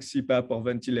using CPAP or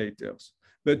ventilators.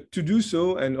 But to do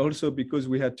so, and also because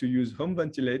we had to use home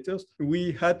ventilators,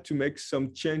 we had to make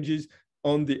some changes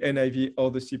on the NIV or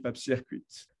the CPAP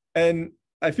circuits. And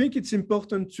I think it's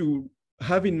important to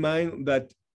have in mind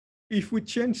that if we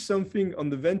change something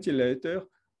on the ventilator,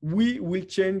 we will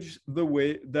change the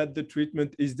way that the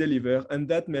treatment is delivered, and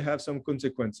that may have some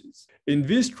consequences. In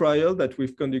this trial that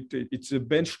we've conducted, it's a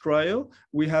bench trial,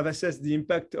 we have assessed the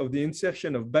impact of the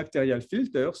insertion of bacterial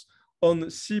filters on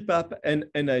CPAP and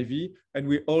NIV, and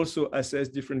we also assess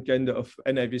different kinds of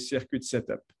NIV circuit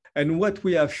setup. And what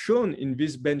we have shown in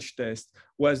this bench test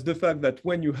was the fact that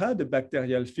when you had a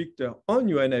bacterial filter on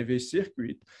your NIV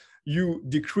circuit, you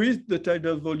decreased the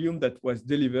tidal volume that was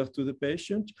delivered to the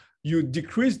patient, you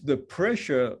decreased the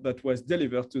pressure that was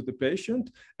delivered to the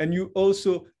patient, and you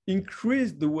also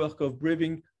increased the work of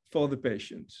breathing for the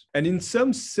patient. And in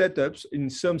some setups, in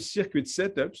some circuit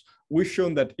setups, we've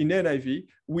shown that in NIV,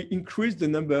 we increased the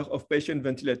number of patient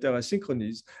ventilator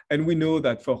asynchronies. And we know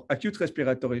that for acute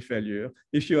respiratory failure,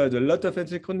 if you had a lot of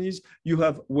asynchronies, you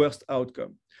have worse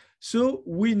outcome. So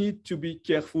we need to be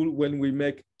careful when we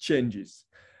make changes.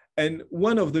 And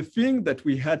one of the things that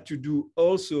we had to do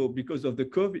also because of the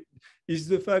COVID is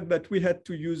the fact that we had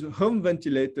to use home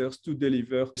ventilators to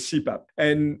deliver CPAP.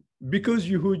 And because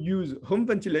you would use home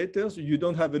ventilators, you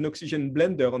don't have an oxygen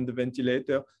blender on the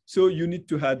ventilator, so you need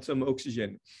to add some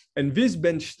oxygen. And this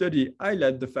bench study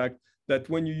highlights the fact that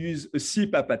when you use a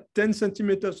CPAP at 10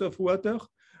 centimeters of water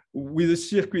with a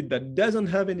circuit that doesn't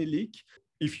have any leak,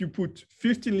 if you put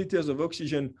 15 liters of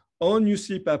oxygen on your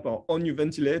CPAP or on your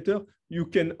ventilator, you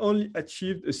can only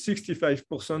achieve a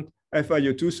 65%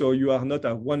 FiO2, so you are not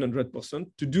at 100%.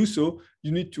 To do so,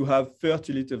 you need to have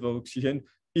 30 liters of oxygen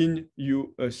in your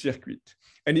circuit.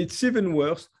 And it's even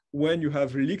worse when you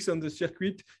have leaks on the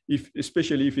circuit,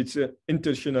 especially if it's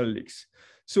intentional leaks.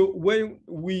 So when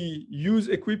we use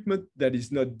equipment that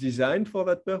is not designed for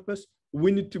that purpose,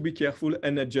 we need to be careful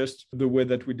and adjust the way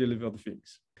that we deliver the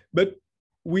things. But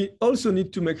we also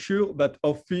need to make sure that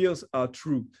our fears are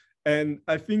true. And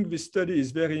I think this study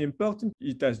is very important.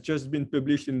 It has just been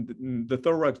published in the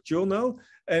Thorax Journal,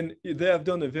 and they have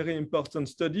done a very important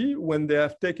study when they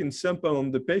have taken sample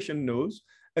on the patient nose,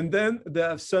 and then they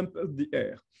have sampled the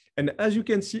air. And as you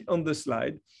can see on the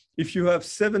slide, if you have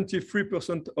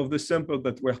 73% of the sample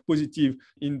that were positive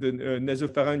in the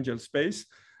nasopharyngeal space,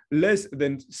 less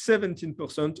than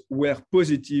 17% were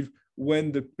positive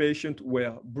when the patient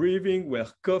were breathing, were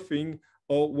coughing,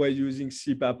 or were using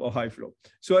CPAP or high flow.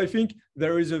 So I think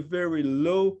there is a very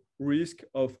low risk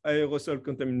of aerosol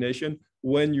contamination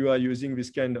when you are using this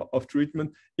kind of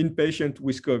treatment in patients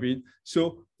with COVID.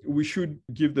 So we should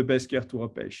give the best care to our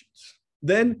patients.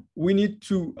 Then we need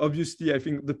to, obviously, I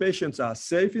think the patients are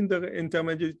safe in the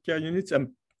intermediate care units.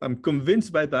 I'm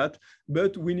convinced by that,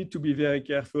 but we need to be very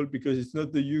careful because it's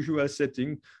not the usual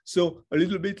setting. So a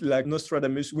little bit like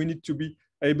Nostradamus, we need to be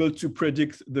able to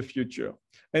predict the future.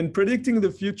 And predicting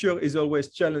the future is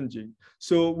always challenging.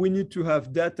 So we need to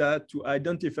have data to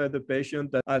identify the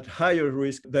patient that are at higher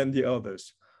risk than the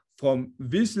others. From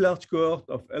this large cohort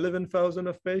of 11,000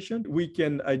 of patients, we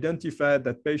can identify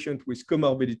that patients with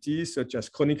comorbidities such as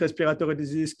chronic respiratory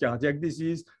disease, cardiac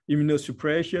disease,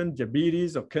 immunosuppression,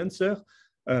 diabetes, or cancer,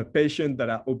 patients that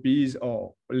are obese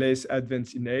or less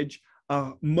advanced in age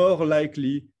are more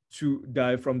likely to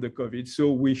die from the COVID.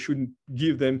 So we should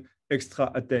give them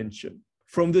extra attention.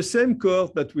 From the same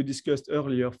cohort that we discussed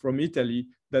earlier from Italy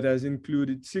that has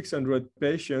included 600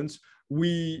 patients,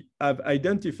 we have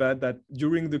identified that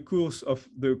during the course of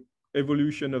the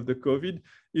evolution of the COVID,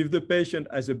 if the patient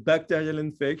has a bacterial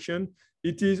infection,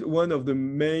 it is one of the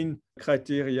main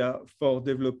criteria for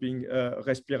developing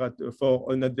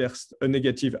for a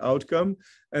negative outcome.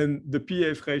 And the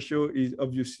PF ratio is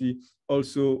obviously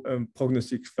also a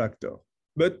prognostic factor.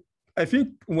 But I think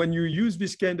when you use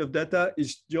this kind of data,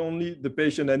 it's only the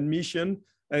patient admission.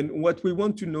 And what we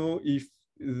want to know is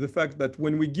the fact that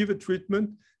when we give a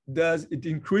treatment, does it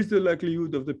increase the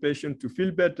likelihood of the patient to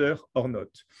feel better or not?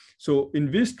 So in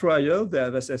this trial, they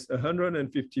have assessed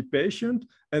 150 patients,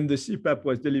 and the CPAP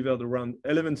was delivered around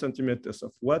 11 centimeters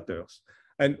of water.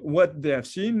 And what they have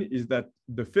seen is that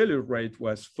the failure rate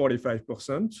was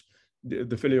 45%.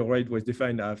 The failure rate was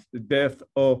defined as death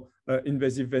or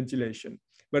invasive ventilation.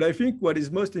 But I think what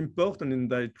is most important in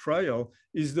that trial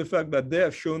is the fact that they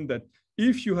have shown that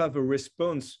if you have a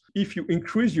response, if you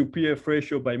increase your PF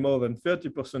ratio by more than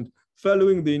 30%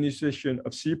 following the initiation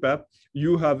of CPAP,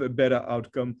 you have a better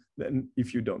outcome than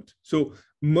if you don't. So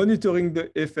monitoring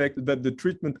the effect that the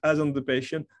treatment has on the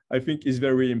patient, I think is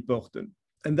very important.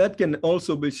 And that can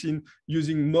also be seen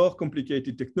using more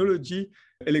complicated technology.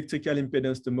 Electrical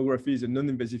impedance tomography is a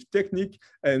non-invasive technique,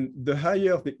 and the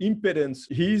higher the impedance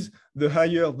is, the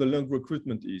higher the lung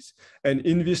recruitment is. And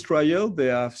in this trial, they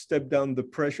have stepped down the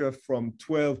pressure from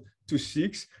 12 to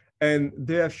 6, and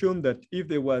they have shown that if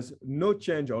there was no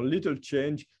change or little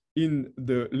change in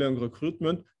the lung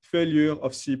recruitment, failure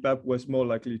of CPAP was more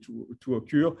likely to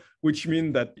occur, which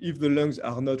means that if the lungs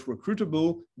are not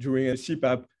recruitable during a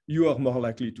CPAP, you are more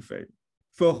likely to fail.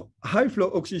 For high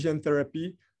flow oxygen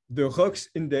therapy, the ROX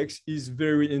index is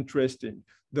very interesting.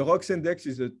 The ROX index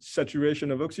is a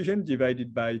saturation of oxygen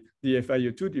divided by the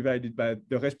FiO2 divided by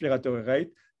the respiratory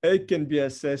rate. It can be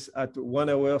assessed at 1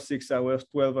 hour, 6 hours,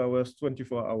 12 hours,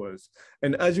 24 hours.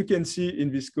 And as you can see in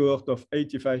this cohort of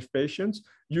 85 patients,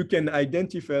 you can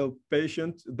identify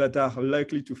patients that are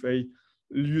likely to fail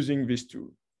using this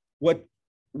tool. What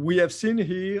we have seen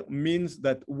here means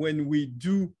that when we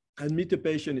do admit a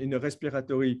patient in a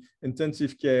respiratory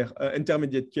intensive care,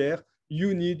 intermediate care,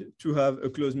 you need to have a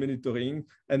close monitoring.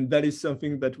 And that is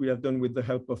something that we have done with the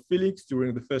help of Felix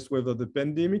during the first wave of the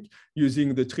pandemic,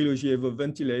 using the Trilogy Evo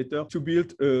ventilator to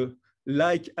build a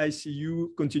like ICU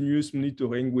continuous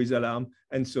monitoring with alarm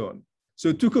and so on.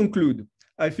 So to conclude,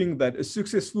 I think that a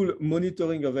successful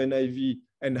monitoring of NIV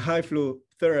and high flow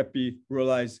therapy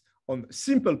relies on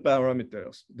simple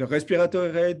parameters: the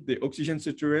respiratory rate, the oxygen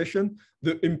saturation,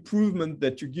 the improvement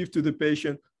that you give to the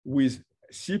patient with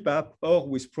CPAP or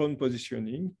with prone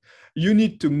positioning. You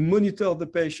need to monitor the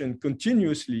patient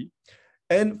continuously.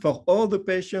 And for all the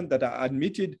patients that are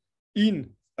admitted in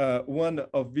one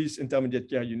of these intermediate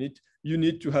care units, you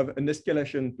need to have an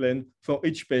escalation plan for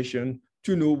each patient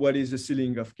to know what is the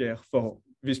ceiling of care for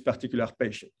this particular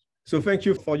patient. So thank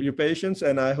you for your patience,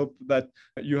 and I hope that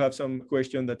you have some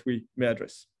questions that we may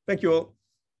address. Thank you all.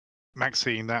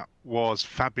 Maxime, that was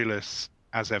fabulous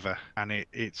as ever, and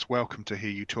it's welcome to hear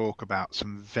you talk about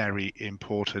some very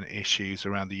important issues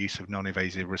around the use of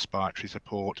non-invasive respiratory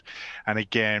support. And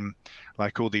again,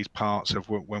 like all these parts of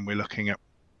when we're looking at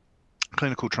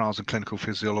clinical trials and clinical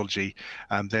physiology,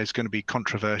 there's going to be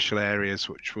controversial areas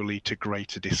which will lead to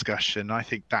greater discussion. I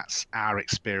think that's our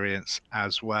experience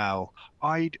as well.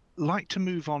 I'd like to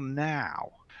move on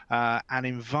now and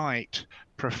invite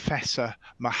Professor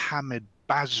Mohd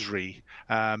Basri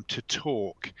to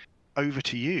talk. Over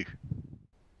to you.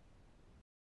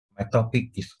 My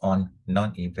topic is on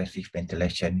non-invasive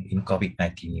ventilation in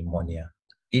COVID-19 pneumonia.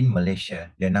 In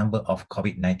Malaysia, the number of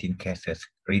COVID-19 cases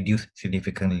reduced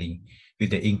significantly with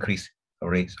the increased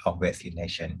rates of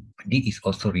vaccination. This is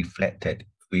also reflected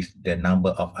with the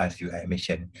number of ICU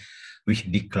admissions, which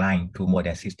declined to more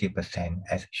than 60%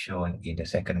 as shown in the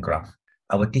second graph.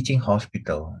 Our teaching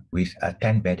hospital with a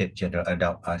 10-bedded general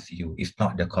adult ICU is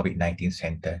not the COVID-19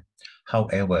 center.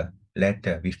 However,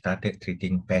 later we started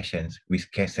treating patients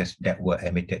with cases that were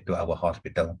admitted to our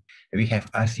hospital. We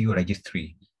have ICU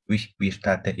registry, which we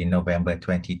started in November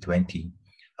 2020.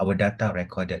 Our data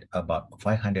recorded about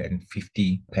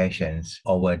 550 patients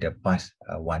over the past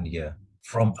 1 year.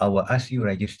 From our ICU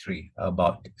registry,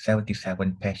 about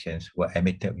 77 patients were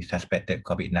admitted with suspected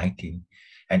COVID-19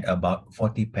 and about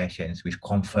 40 patients with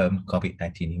confirmed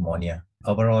COVID-19 pneumonia.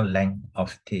 Overall length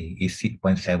of stay is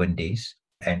 6.7 days,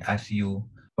 and ICU,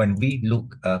 when we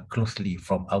look closely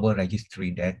from our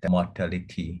registry data,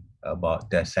 mortality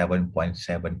about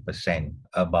 7.7%.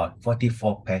 About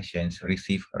 44 patients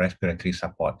receive respiratory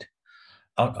support.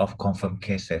 Out of confirmed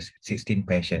cases, 16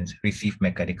 patients receive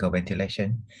mechanical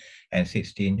ventilation and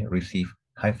 16 receive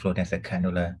high flow nasal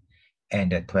cannula,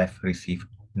 and 12 receive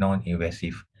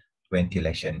non-invasive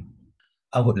ventilation.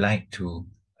 I would like to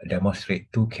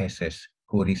demonstrate 2 cases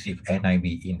who receive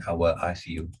NIV in our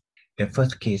ICU. The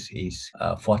first case is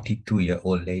a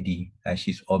 42-year-old lady.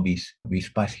 She's obese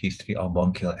with past history of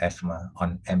bronchial asthma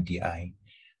on MDI,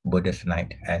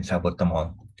 budesonide, and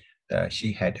salbutamol.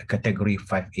 She had category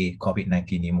 5A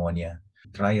COVID-19 pneumonia.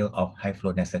 Trial of high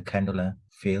flow nasal cannula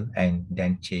failed and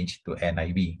then changed to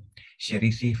NIV. She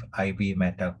received IV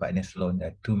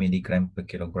methylprednisolone 2 mg per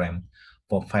kilogram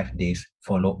for 5 days,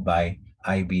 followed by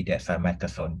IV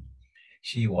dexamethasone.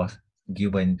 She was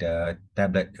given the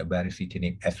tablet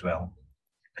baricitinib as well.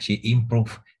 She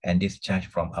improved and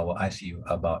discharged from our ICU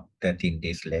about 13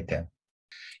 days later.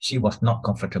 She was not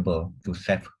comfortable to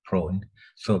self-prone,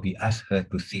 so we asked her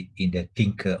to sit in the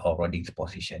Tinker or Rodin's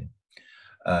position.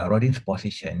 Rodin's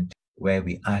position, where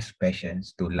we ask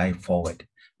patients to lie forward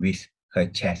with her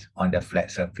chest on the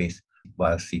flat surface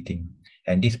while sitting.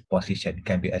 And this position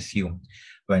can be assumed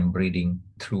when breathing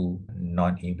through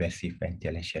non-invasive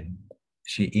ventilation.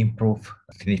 She improved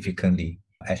significantly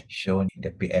as shown in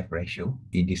the PF ratio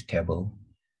in this table,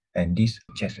 and this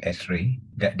chest X-ray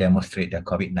that demonstrates the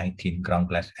COVID-19 ground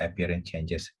glass appearance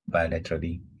changes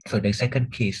bilaterally. So the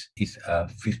second case is a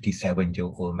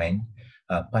 57-year-old man,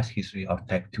 past history of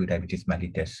type 2 diabetes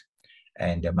mellitus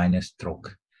and a minor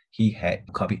stroke. He had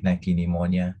COVID-19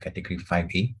 pneumonia category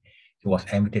 5A. He was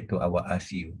admitted to our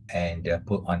ICU and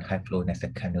put on high-flow nasal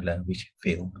cannula, which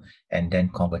failed, and then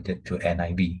converted to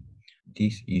NIV.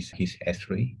 This is his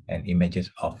X-ray and images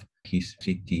of his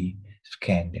CT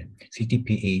scan.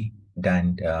 CTPA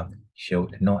done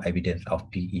showed no evidence of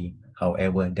PE.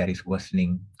 However, there is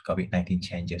worsening COVID-19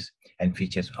 changes and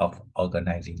features of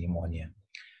organizing pneumonia.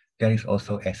 There is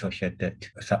also associated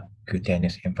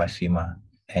subcutaneous emphysema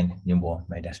and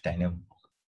pneumomediastinum.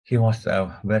 He was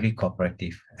very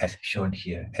cooperative, as shown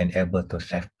here, and able to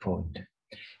self-prone.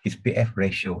 His PF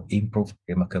ratio improved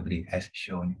remarkably, as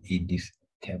shown in this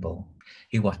table.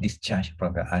 He was discharged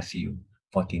from the ICU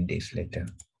 14 days later.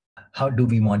 How do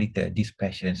we monitor these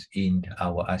patients in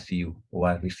our ICU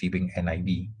while receiving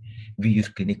NIV? We use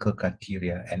clinical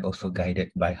criteria and also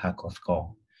guided by Hart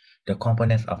score. The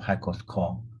components of Hart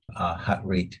score are heart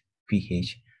rate,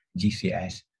 pH,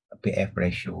 GCS, PF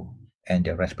ratio, and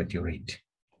the respiratory rate.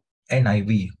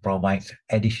 NIV provides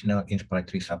additional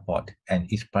inspiratory support and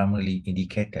is primarily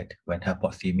indicated when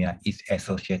hypoxemia is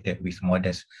associated with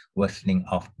modest worsening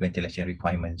of ventilation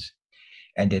requirements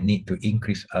and the need to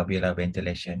increase alveolar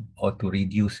ventilation or to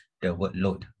reduce the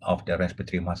workload of the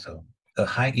respiratory muscle. A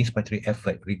high inspiratory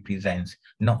effort represents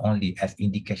not only as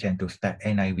indication to start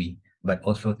NIV, but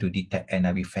also to detect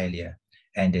NIV failure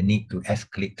and the need to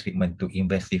escalate treatment to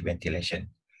invasive ventilation.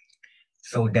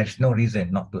 So there's no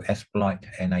reason not to exploit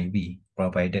NIV,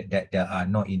 provided that there are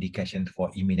no indications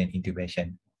for imminent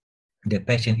intubation. The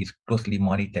patient is closely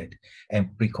monitored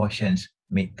and precautions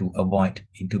made to avoid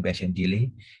intubation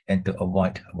delay and to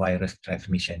avoid virus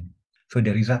transmission. So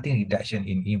the resulting reduction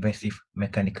in invasive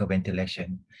mechanical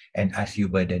ventilation and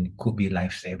ICU burden could be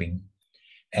life-saving.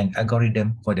 An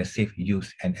algorithm for the safe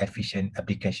use and efficient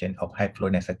application of high-flow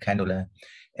nasal cannula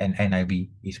and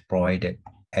NIV is provided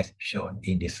as shown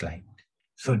in this slide.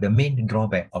 So the main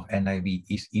drawback of NIV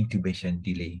is intubation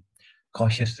delay,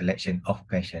 cautious selection of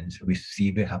patients with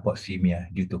severe hypoxemia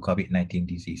due to COVID-19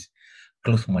 disease,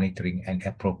 close monitoring and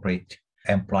appropriate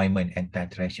employment and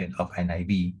titration of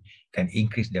NIV can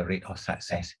increase the rate of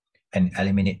success and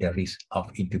eliminate the risk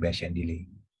of intubation delay.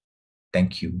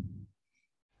 Thank you.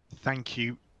 Thank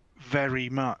you very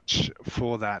much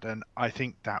for that. And I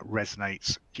think that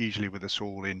resonates hugely with us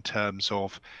all in terms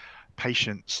of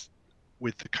patients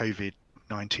with the COVID-19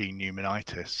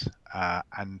 pneumonitis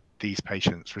and these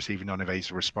patients receiving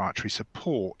non-invasive respiratory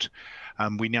support.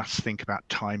 We must think about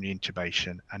timely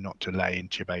intubation and not delay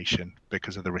intubation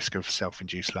because of the risk of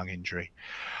self-induced lung injury.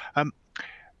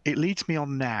 It leads me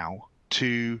on now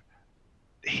to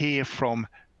hear from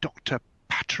Dr.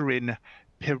 Pattarin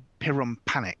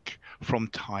Pirompanich from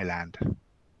Thailand.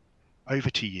 Over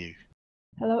to you.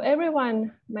 Hello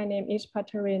everyone, my name is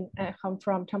Pattarin. I come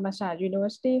from Thammasat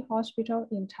University Hospital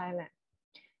in Thailand.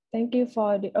 Thank you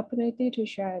for the opportunity to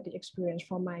share the experience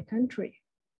from my country.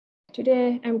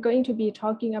 Today, I'm going to be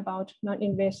talking about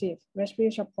non-invasive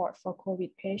respiratory support for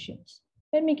COVID patients.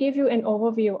 Let me give you an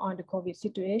overview on the COVID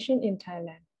situation in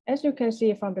Thailand. As you can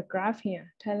see from the graph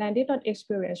here, Thailand did not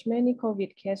experience many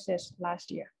COVID cases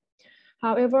last year.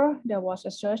 However, there was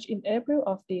a surge in April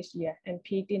of this year and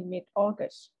peaked in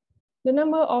mid-August. The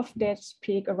number of deaths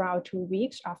peaked around 2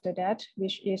 weeks after that,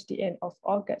 which is the end of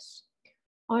August.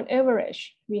 On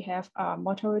average, we have a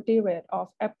mortality rate of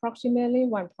approximately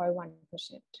 1.1%.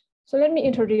 So let me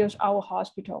introduce our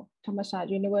hospital. Thammasat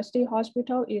University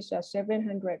Hospital is a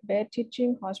 700-bed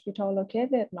teaching hospital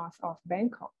located north of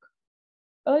Bangkok.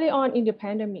 Early on in the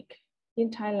pandemic, in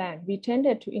Thailand, we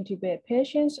tended to intubate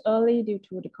patients early due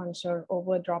to the concern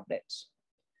over droplets.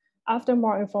 After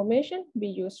more information, we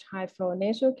used high-flow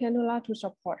nasal cannula to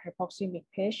support hypoxemic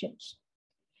patients.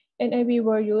 NIV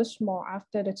were used more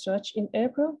after the surge in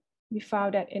April. We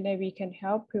found that NIV can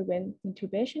help prevent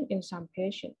intubation in some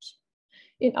patients.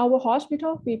 In our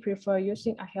hospital, we prefer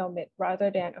using a helmet rather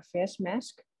than a face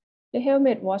mask. The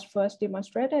helmet was first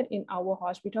demonstrated in our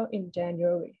hospital in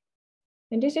January.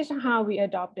 And this is how we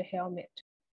adopt the helmet.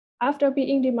 After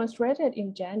being demonstrated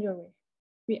in January,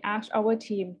 we asked our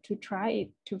team to try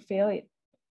it, to fail it.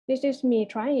 This is me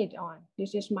trying it on.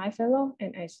 This is my fellow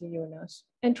and ICU nurse.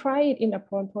 And try it in a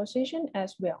prone position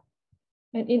as well.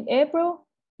 And in April,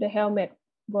 the helmet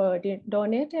were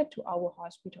donated to our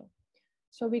hospital.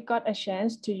 So we got a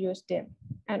chance to use them.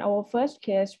 And our first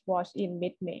case was in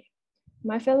mid-May.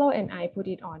 My fellow and I put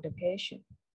it on the patient.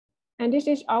 And this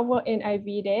is our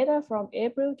NIV data from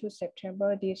April to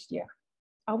September this year.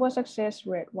 Our success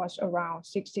rate was around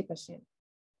 60%.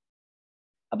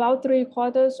 About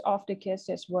 3/4 of the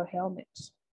cases were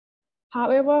helmets.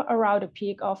 However, around the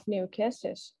peak of new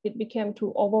cases, it became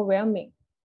too overwhelming.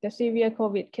 The severe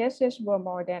COVID cases were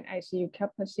more than ICU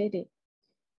capacity.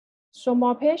 So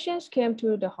more patients came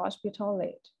to the hospital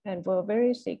late and were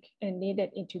very sick and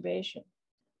needed intubation.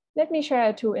 Let me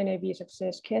share two NIV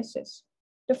success cases.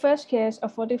 The first case, a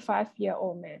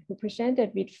 45-year-old man who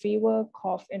presented with fever,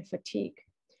 cough, and fatigue.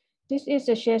 This is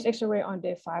the chest X-ray on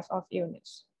day 5 of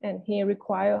illness, and he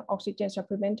required oxygen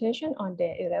supplementation on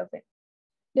day 11.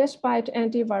 Despite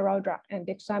antiviral drug and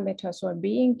dexamethasone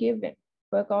being given,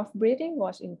 work of breathing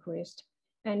was increased,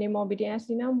 and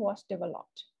pneumomediastinum was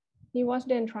developed. He was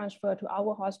then transferred to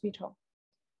our hospital.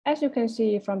 As you can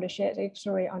see from the chest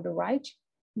X-ray on the right,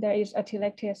 there is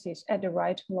atelectasis at the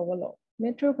right lower lobe.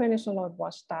 Methylprednisolone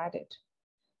was started.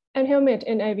 And helmet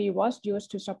NIV was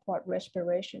used to support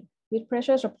respiration. With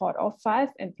pressure support of 5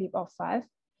 and PEEP of 5,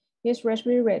 his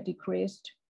respiratory rate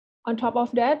decreased. On top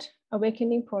of that,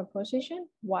 awakening prone position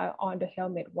while on the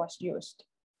helmet was used.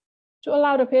 To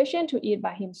allow the patient to eat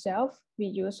by himself, we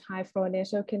used high flow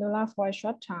nasal cannula for a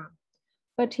short time,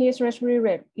 but his respiratory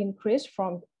rate increased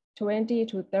from 20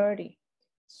 to 30.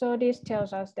 So this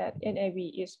tells us that NAV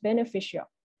is beneficial,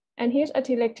 and his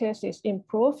atelectasis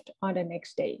improved on the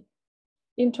next day.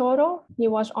 In total, he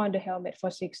was on the helmet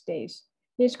for 6 days.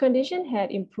 His condition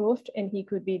had improved and he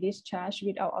could be discharged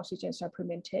without oxygen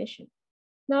supplementation.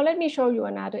 Now let me show you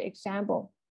another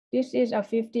example. This is a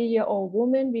 50-year-old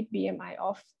woman with BMI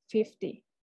of 50,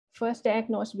 first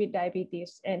diagnosed with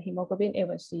diabetes and hemoglobin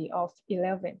A1C of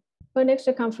 11. Her neck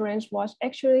circumference was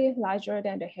actually larger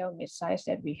than the helmet size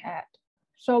that we had.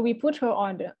 So we put her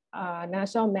on the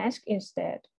nasal mask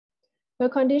instead. Her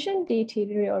condition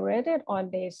deteriorated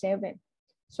on day 7,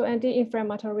 so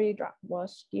anti-inflammatory drug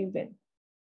was given.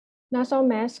 Nasal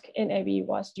mask NAV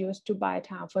was used to buy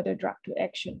time for the drug to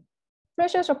action.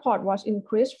 Pressure support was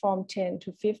increased from 10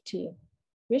 to 15,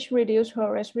 which reduced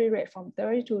her respiratory rate from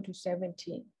 32 to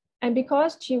 17. And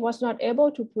because she was not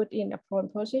able to put in a prone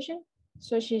position,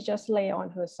 so she just lay on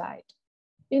her side.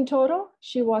 In total,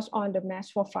 she was on the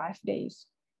mask for 5 days.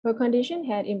 Her condition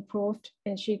had improved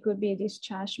and she could be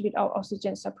discharged without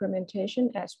oxygen supplementation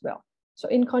as well. So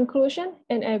in conclusion,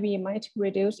 NIV might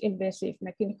reduce invasive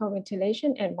mechanical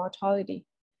ventilation and mortality.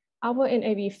 Our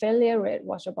NIV failure rate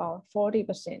was about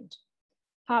 40%.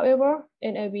 However,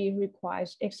 NIV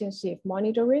requires extensive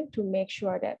monitoring to make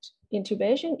sure that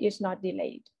intubation is not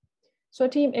delayed. So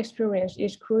team experience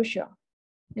is crucial.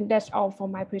 And that's all for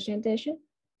my presentation.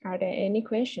 Are there any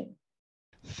questions?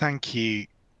 Thank you,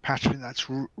 Pattarin. That's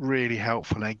really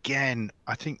helpful. Again,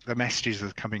 I think the messages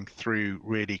are coming through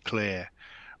really clear.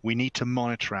 We need to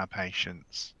monitor our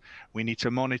patients. We need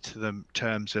to monitor them in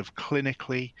terms of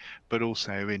clinically, but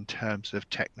also in terms of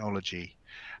technology.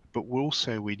 But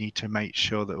also we need to make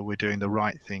sure that we're doing the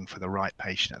right thing for the right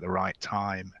patient at the right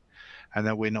time, and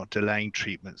that we're not delaying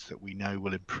treatments that we know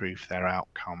will improve their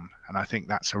outcome. And I think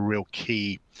that's a real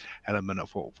key element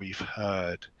of what we've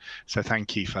heard. So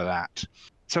thank you for that.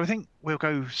 So I think we'll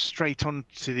go straight on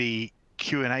to the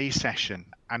Q&A session,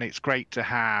 and it's great to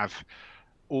have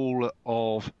all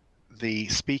of the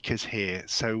speakers here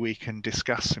so we can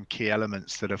discuss some key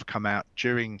elements that have come out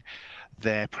during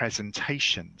their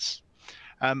presentations.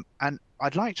 And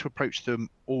I'd like to approach them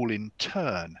all in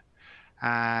turn,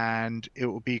 and it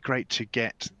will be great to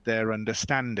get their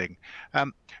understanding.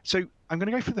 So I'm going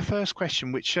to go for the first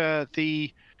question, which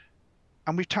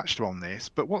and we've touched on this,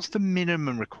 but what's the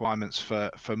minimum requirements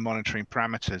for monitoring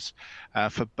parameters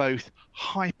for both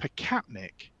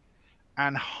hypercapnic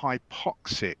and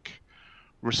hypoxic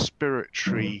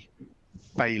respiratory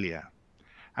failure?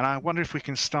 And I wonder if we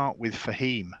can start with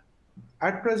Faheem.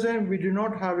 At present, we do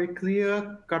not have a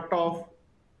clear cutoff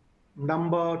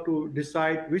number to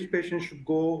decide which patient should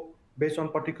go based on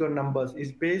particular numbers.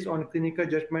 It's based on clinical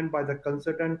judgment by the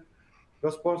consultant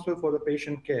responsible for the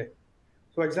patient care.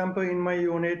 For example, in my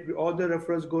unit, all the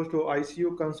referrals goes to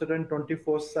ICU consultant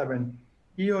 24/7.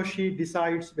 He or she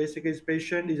decides basically his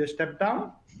patient is a step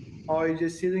down or is a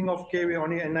ceiling of care where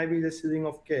only NIV is a ceiling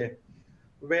of care.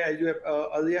 Where you have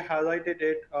earlier highlighted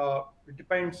it, it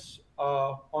depends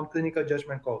on clinical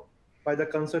judgment call by the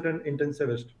consultant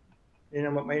intensivist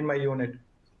in my unit.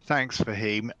 Thanks,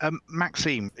 Faheem.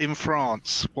 Maxime, in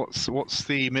France, what's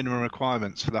the minimum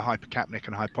requirements for the hypercapnic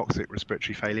and hypoxic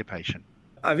respiratory failure patient?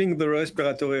 I think the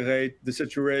respiratory rate, the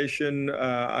saturation,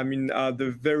 are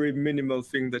the very minimal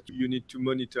thing that you need to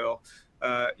monitor,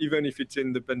 even if it's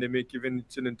in the pandemic, even if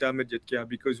it's in intermediate care,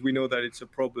 because we know that it's a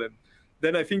problem.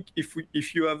 Then I think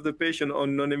if you have the patient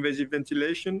on non-invasive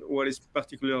ventilation, what is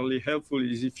particularly helpful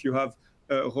is if you have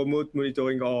remote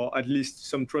monitoring or at least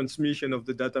some transmission of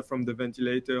the data from the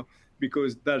ventilator,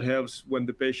 because that helps when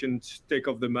the patient take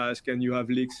off the mask and you have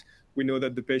leaks. We know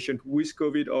that the patient with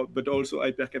COVID, but also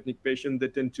hypercapnic patient, they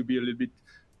tend to be a little bit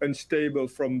unstable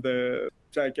from the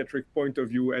psychiatric point of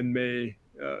view and may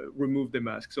remove the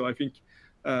mask. So I think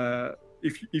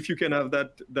if you can have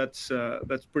that,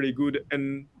 that's pretty good.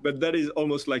 But that is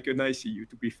almost like an ICU,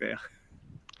 to be fair.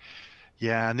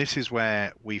 Yeah, and this is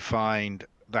where we find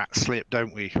that slip,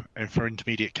 don't we? And for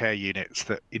intermediate care units,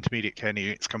 that intermediate care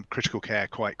units come critical care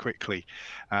quite quickly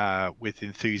with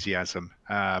enthusiasm,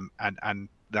 and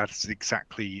that's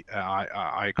exactly,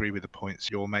 I agree with the points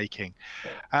you're making.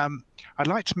 I'd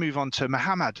like to move on to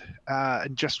Mohammed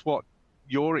and just what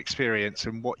your experience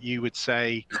and what you would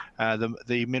say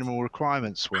the minimal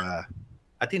requirements were.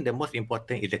 I think the most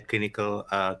important is the clinical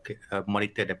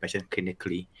monitor the patient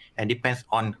clinically, and depends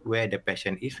on where the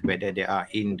patient is, whether they are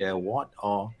in the ward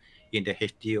or in the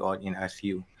HDU or in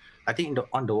ICU. I think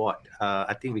on the ward,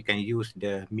 I think we can use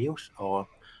the MUSE or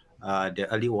the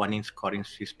early warning scoring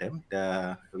system,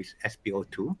 with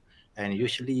SpO2, and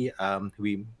usually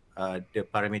the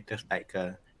parameters like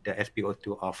the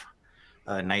SpO2 of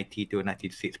 90 to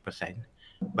 96%.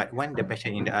 But when the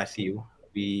patient in the ICU,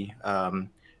 we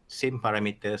same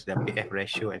parameters, the PF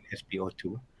ratio and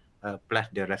SpO2, plus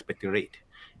the respiratory rate.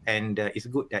 And it's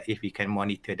good that if we can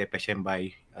monitor the patient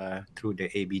by through the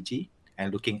ABG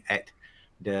and looking at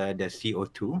the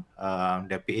CO2,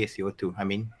 the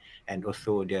PaCO2, and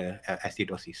also the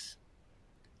acidosis.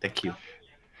 Thank you.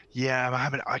 Yeah,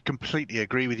 Mohammed, I completely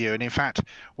agree with you. And in fact,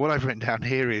 what I've written down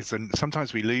here is, and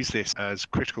sometimes we lose this as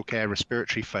critical care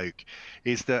respiratory folk,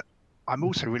 is that I'm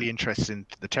also really interested in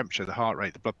the temperature, the heart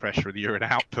rate, the blood pressure, the urine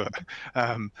output,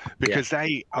 because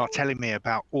they are telling me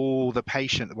about all the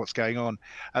patient, what's going on.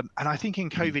 And I think in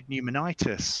COVID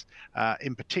pneumonitis,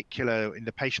 in particular, in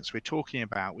the patients we're talking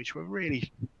about, which were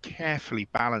really carefully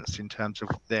balanced in terms of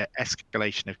their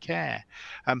escalation of care,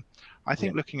 I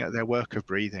think looking at their work of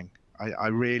breathing, I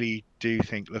really do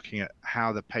think looking at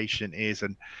how the patient is,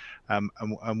 and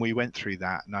we went through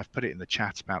that, and I've put it in the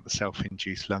chat about the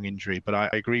self-induced lung injury, but I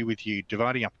agree with you,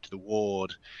 dividing up to the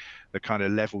ward, the kind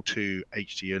of level 2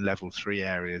 HDU and level 3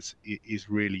 areas is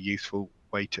really useful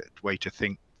way to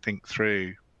think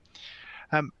through.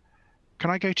 Can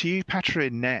I go to you,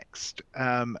 Pattarin, next?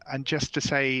 And just to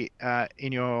say,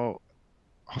 in your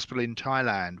hospital in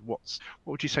Thailand, what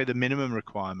would you say the minimum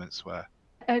requirements were?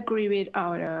 I agree with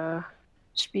our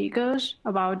speakers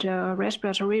about the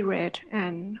respiratory rate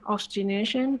and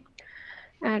oxygenation.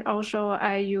 And also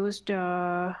I use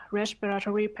the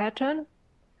respiratory pattern,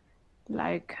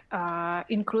 like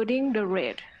including the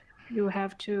rate. You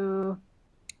have to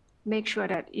make sure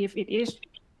that if it is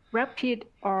rapid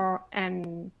or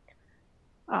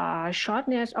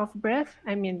shortness of breath,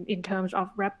 in terms of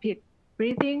rapid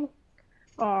breathing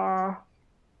or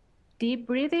deep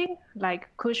breathing, like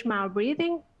Kushmal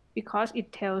breathing, because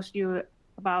it tells you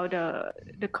about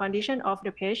the condition of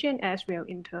the patient as well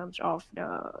in terms of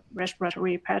the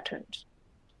respiratory patterns.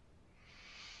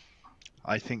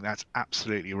 I think that's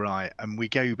absolutely right. And we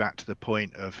go back to the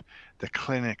point of the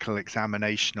clinical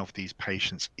examination of these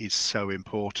patients is so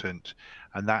important.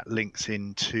 And that links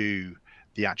into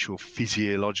the actual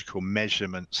physiological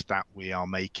measurements that we are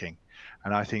making.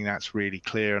 And I think that's really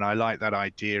clear. And I like that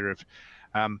idea of,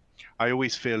 I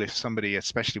always feel if somebody,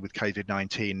 especially with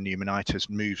COVID-19 pneumonitis,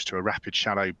 moves to a rapid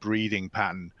shallow breathing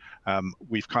pattern,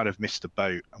 we've kind of missed the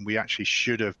boat, and we actually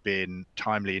should have been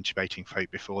timely intubating folk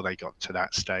before they got to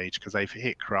that stage, because they've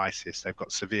hit crisis. They've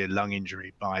got severe lung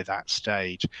injury by that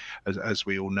stage, as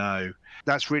we all know.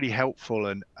 That's really helpful,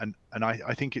 and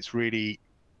I think it's really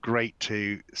great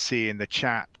to see in the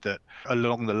chat that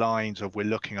along the lines of we're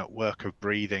looking at work of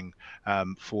breathing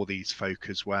for these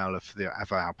folk as well,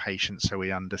 of our patients, so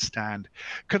we understand.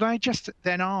 Could I just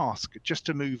then ask, just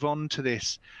to move on to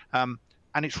this, and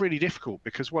it's really difficult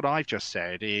because what I've just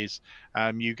said is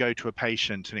you go to a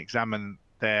patient and examine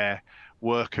their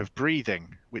work of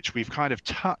breathing, which we've kind of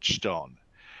touched on,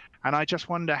 and I just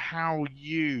wonder how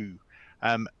you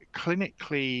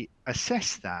clinically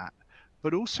assess that,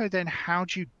 but also then how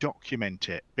do you document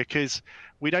it? Because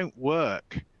we don't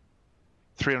work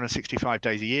 365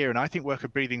 days a year. And I think work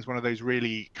of breathing is one of those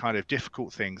really kind of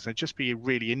difficult things. It'd just be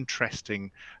really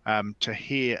interesting to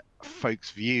hear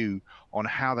folks' view on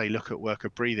how they look at work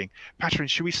of breathing. Pattarin,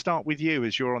 should we start with you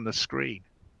as you're on the screen?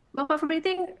 Work of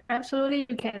breathing, absolutely.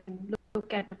 You can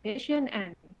look at the patient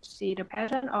and see the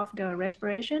pattern of the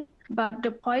respiration. But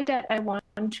the point that I want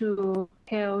to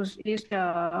tell is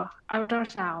the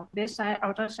ultrasound. Bedside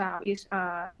ultrasound is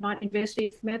a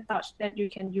non-invasive method that you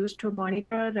can use to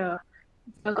monitor the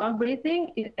work of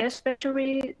breathing,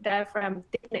 especially diaphragm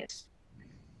thickness.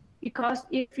 Because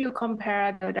if you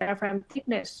compare the diaphragm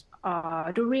thickness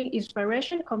during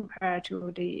inspiration compared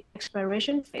to the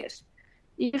expiration phase,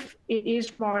 if it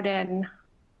is more than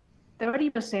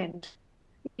 30%.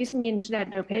 This means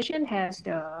that the patient has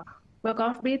the work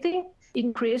of breathing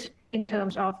increased in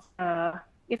terms of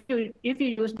if you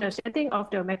use the setting of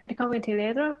the mechanical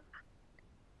ventilator,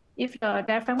 if the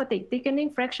diaphragmatic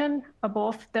thickening fraction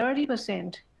above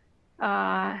 30%,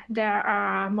 there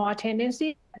are more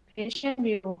tendency that the patient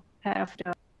will have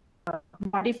the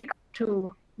more difficult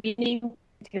to weaning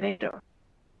ventilator.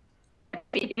 If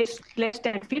it is less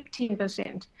than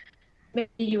 15%, maybe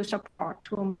you support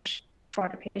too much for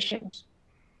the patients.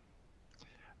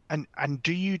 And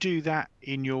do you do that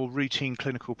in your routine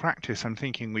clinical practice? I'm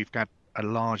thinking we've got a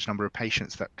large number of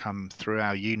patients that come through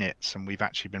our units, and we've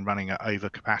actually been running at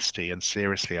overcapacity and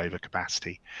seriously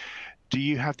overcapacity. Do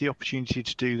you have the opportunity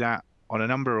to do that on a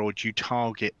number, or do you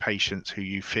target patients who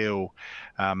you feel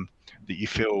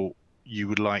you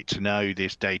would like to know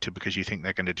this data because you think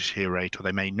they're going to deteriorate or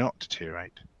they may not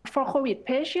deteriorate? For COVID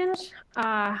patients,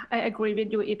 I agree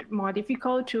with you, it's more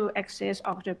difficult to access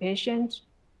of the patient's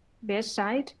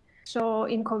bedside. So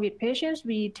in COVID patients,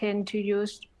 we tend to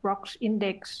use ROX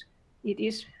index. It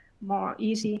is more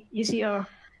easier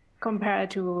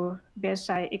compared to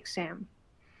bedside exam.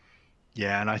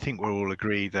 Yeah, and I think we'll all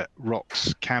agree that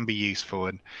ROX can be useful,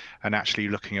 and actually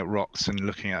looking at ROX and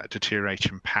looking at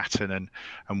deterioration pattern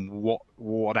and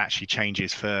what actually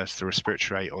changes first, the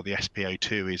respiratory rate or the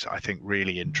SpO2, is I think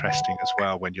really interesting as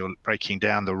well when you're breaking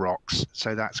down the ROX.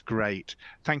 So that's great.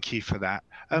 Thank you for that.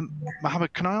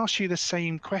 Mohammed, can I ask you the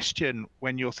same question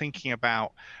when you're thinking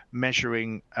about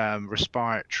measuring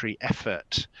respiratory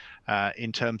effort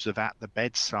in terms of at the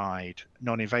bedside,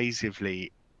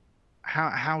 non-invasively?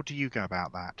 How do you go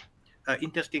about that?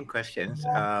 Interesting questions.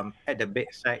 At the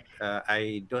bedside,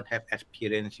 I don't have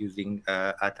experience using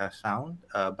ultrasound,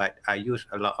 but I use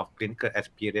a lot of clinical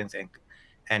experience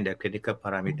and the clinical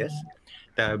parameters.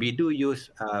 We do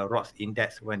use ROX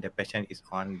index when the patient is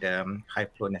on the high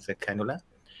flow nasal cannula.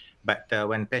 But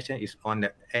when patient is on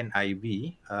the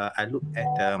NIV, I look at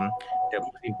the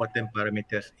most important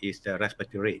parameters is the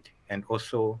respiratory rate and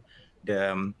also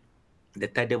the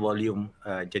tidal volume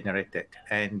generated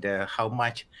and how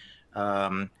much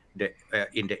in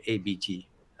the ABG,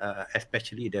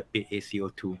 especially the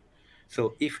PaCO2.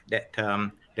 So if that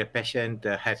the patient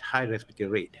has high respiratory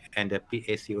rate and the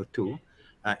PaCO2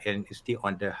 and is still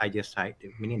on the higher side,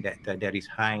 meaning that there is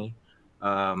high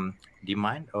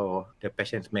demand, or the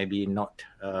patients maybe not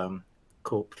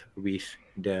coped with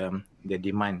the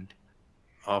demand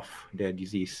of the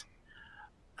disease.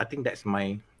 I think that's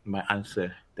my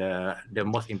answer. The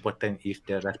most important is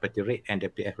the respiratory rate and the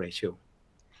PF ratio.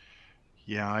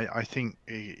 Yeah, I think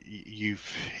you've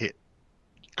hit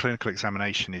clinical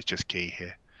examination is just key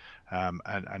here.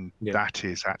 And yeah, that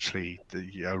is actually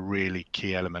a really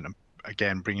key element. And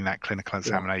again, bringing that clinical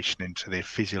examination into the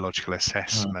physiological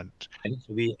assessment. And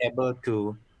we able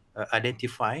to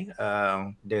identify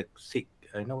the sick,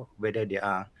 whether they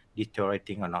are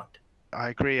deteriorating or not. I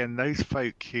agree. And those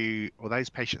those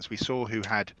patients we saw who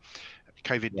had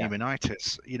COVID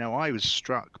pneumonitis, I was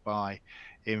struck by,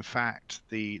 in fact,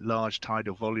 the large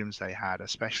tidal volumes they had,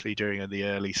 especially during the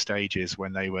early stages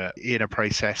when they were in a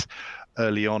process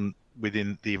early on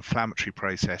within the inflammatory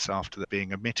process after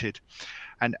being admitted.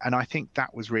 And I think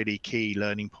that was really key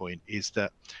learning point, is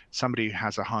that somebody who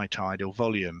has a high tidal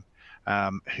volume,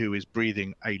 who is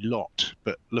breathing a lot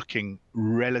but looking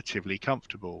relatively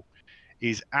comfortable,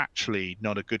 is actually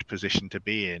not a good position to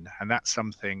be in. And that's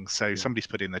something, so somebody's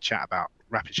put in the chat about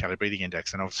rapid shallow breathing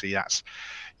index, and obviously that's,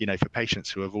 for patients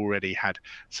who have already had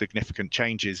significant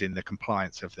changes in the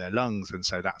compliance of their lungs, and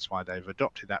so that's why they've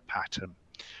adopted that pattern.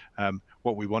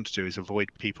 What we want to do is avoid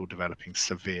people developing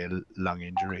severe lung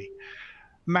injury.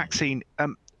 Maxine,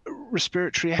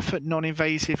 respiratory effort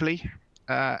non-invasively,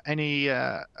 any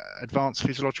advanced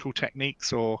physiological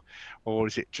techniques, or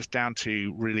is it just down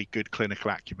to really good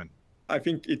clinical acumen? I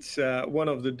think it's one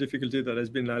of the difficulties that has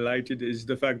been highlighted is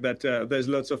the fact that there's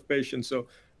lots of patients. So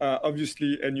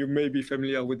obviously, and you may be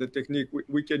familiar with the technique,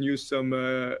 we can use some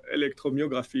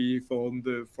electromyography from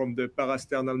the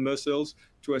parasternal muscles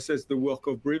to assess the work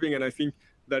of breathing. And I think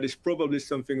that is probably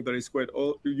something that is quite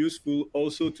useful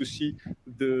also to see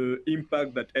the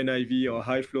impact that NIV or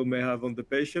high flow may have on the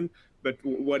patient. But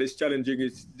what is challenging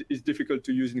is difficult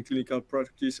to use in clinical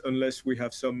practice unless we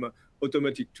have some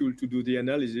automatic tool to do the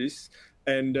analysis.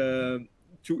 And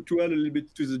to add a little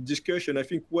bit to the discussion, I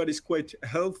think what is quite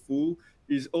helpful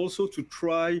is also to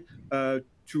try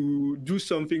to do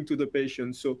something to the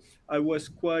patient. So I was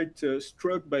quite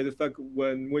struck by the fact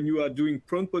when you are doing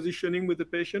prone positioning with the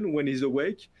patient when he's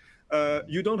awake,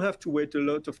 you don't have to wait a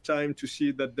lot of time to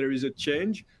see that there is a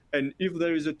change. And if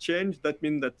there is a change, that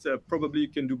means that probably you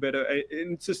can do better.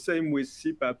 And it's the same with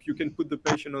CPAP. You can put the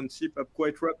patient on CPAP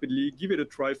quite rapidly, give it a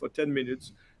try for 10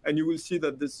 minutes, and you will see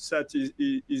that the SAT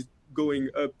is going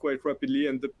up quite rapidly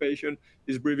and the patient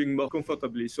is breathing more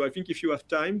comfortably. So I think if you have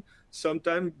time,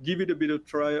 sometime give it a bit of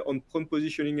try on prone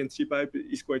positioning, and CPAP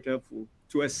is quite helpful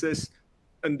to assess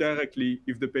indirectly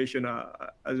if the patient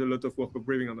has a lot of work of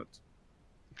breathing or not.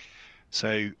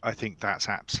 So I think that's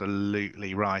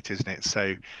absolutely right, isn't it?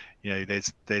 So, you know,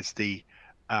 there's the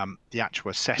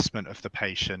actual assessment of the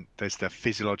patient, there's the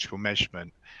physiological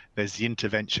measurement, there's the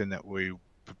intervention that we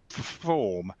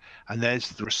perform, and there's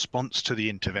the response to the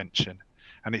intervention.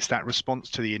 And it's that response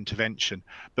to the intervention.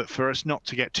 But for us not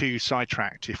to get too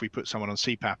sidetracked, if we put someone on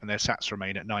CPAP and their SATs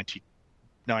remain at 90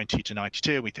 to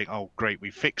 92, and we think, oh great, we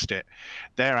fixed it,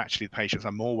 they're actually the patients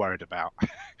I'm more worried about.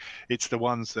 It's the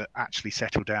ones that actually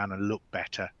settle down and look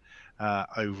better.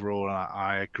 Overall,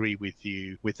 I agree with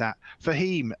you with that.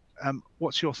 Faheem,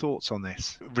 what's your thoughts on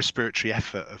this respiratory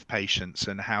effort of patients,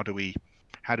 and how do we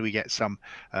get some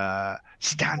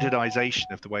standardization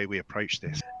of the way we approach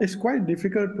this? It's quite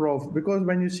difficult, Prof, because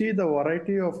when you see the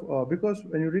variety of, because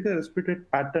when you look at the respiratory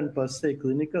pattern per se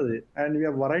clinically, and we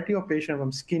have variety of patients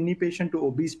from skinny patient to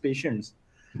obese patients,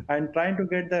 and trying to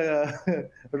get the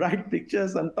right picture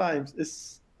sometimes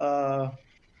is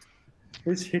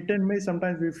hit and miss.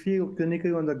 Sometimes we feel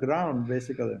clinically on the ground,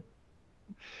 basically.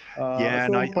 Yeah,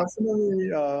 so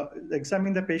personally,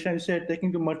 examining the patient, you said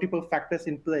taking to multiple factors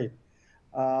in play.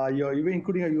 You're even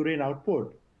including a urine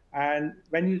output. And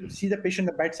when you see the patient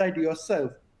at the bedside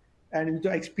yourself, and with the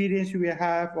experience you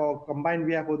have or combined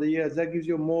we have over the years, that gives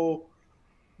you more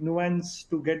nuance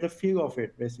to get the feel of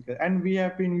it, basically. And we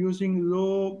have been using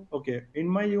low, in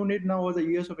my unit now over the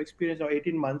years of experience, or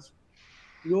 18 months,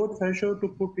 low threshold to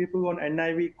put people on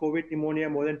NIV COVID pneumonia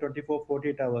more than 24,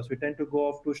 48 hours. We tend to go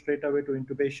off to straight away to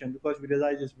intubation because we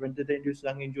realize this ventilator-induced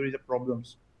lung injuries are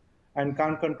problems and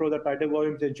can't control the tidal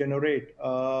volumes they generate,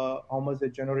 how much they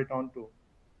generate onto.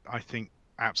 I think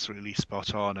absolutely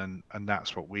spot on, and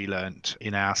that's what we learned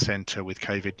in our centre with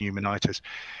COVID pneumonitis.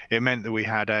 It meant that we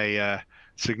had a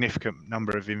significant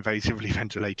number of invasively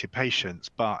ventilated patients,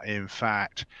 but in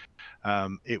fact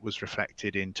it was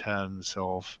reflected in terms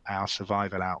of our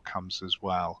survival outcomes as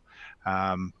well,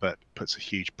 but puts a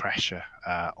huge pressure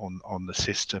on the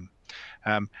system.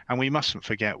 And we mustn't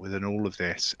forget, within all of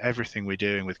this, everything we're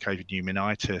doing with COVID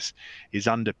pneumonitis is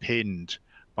underpinned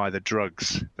by the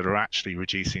drugs that are actually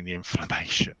reducing the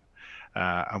inflammation,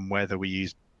 and whether we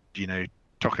use,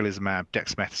 tocilizumab,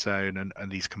 dexamethasone,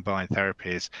 and these combined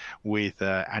therapies with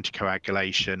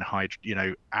anticoagulation,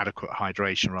 adequate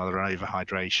hydration rather than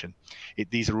overhydration.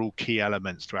 These are all key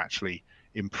elements to actually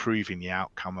improving the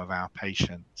outcome of our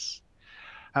patients.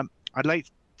 I'd like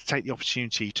to take the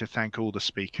opportunity to thank all the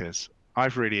speakers.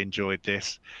 I've really enjoyed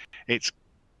this. It's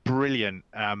brilliant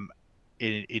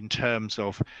in terms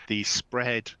of the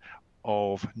spread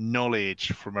of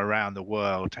knowledge from around the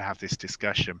world to have this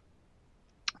discussion.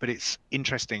 But it's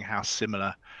interesting how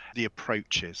similar the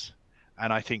approach is.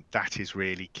 And I think that is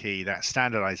really key, that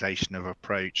standardization of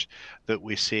approach that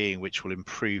we're seeing, which will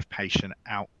improve patient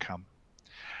outcome.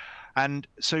 And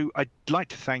so I'd like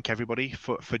to thank everybody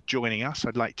for joining us.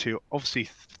 I'd like to obviously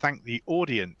thank the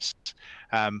audience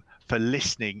for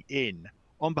listening in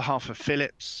on behalf of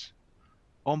Philips,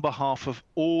 on behalf of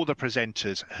all the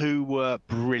presenters who were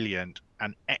brilliant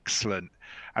and excellent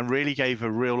and really gave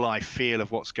a real life feel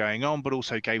of what's going on, but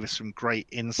also gave us some great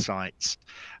insights,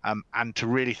 and to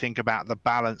really think about the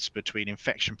balance between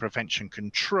infection prevention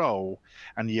control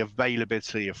and the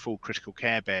availability of full critical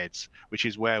care beds, which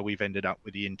is where we've ended up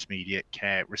with the intermediate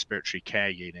care respiratory care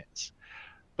units.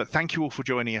 But thank you all for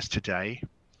joining us today.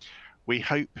 We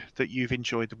hope that you've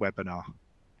enjoyed the webinar.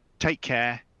 Take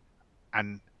care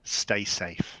and stay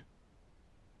safe.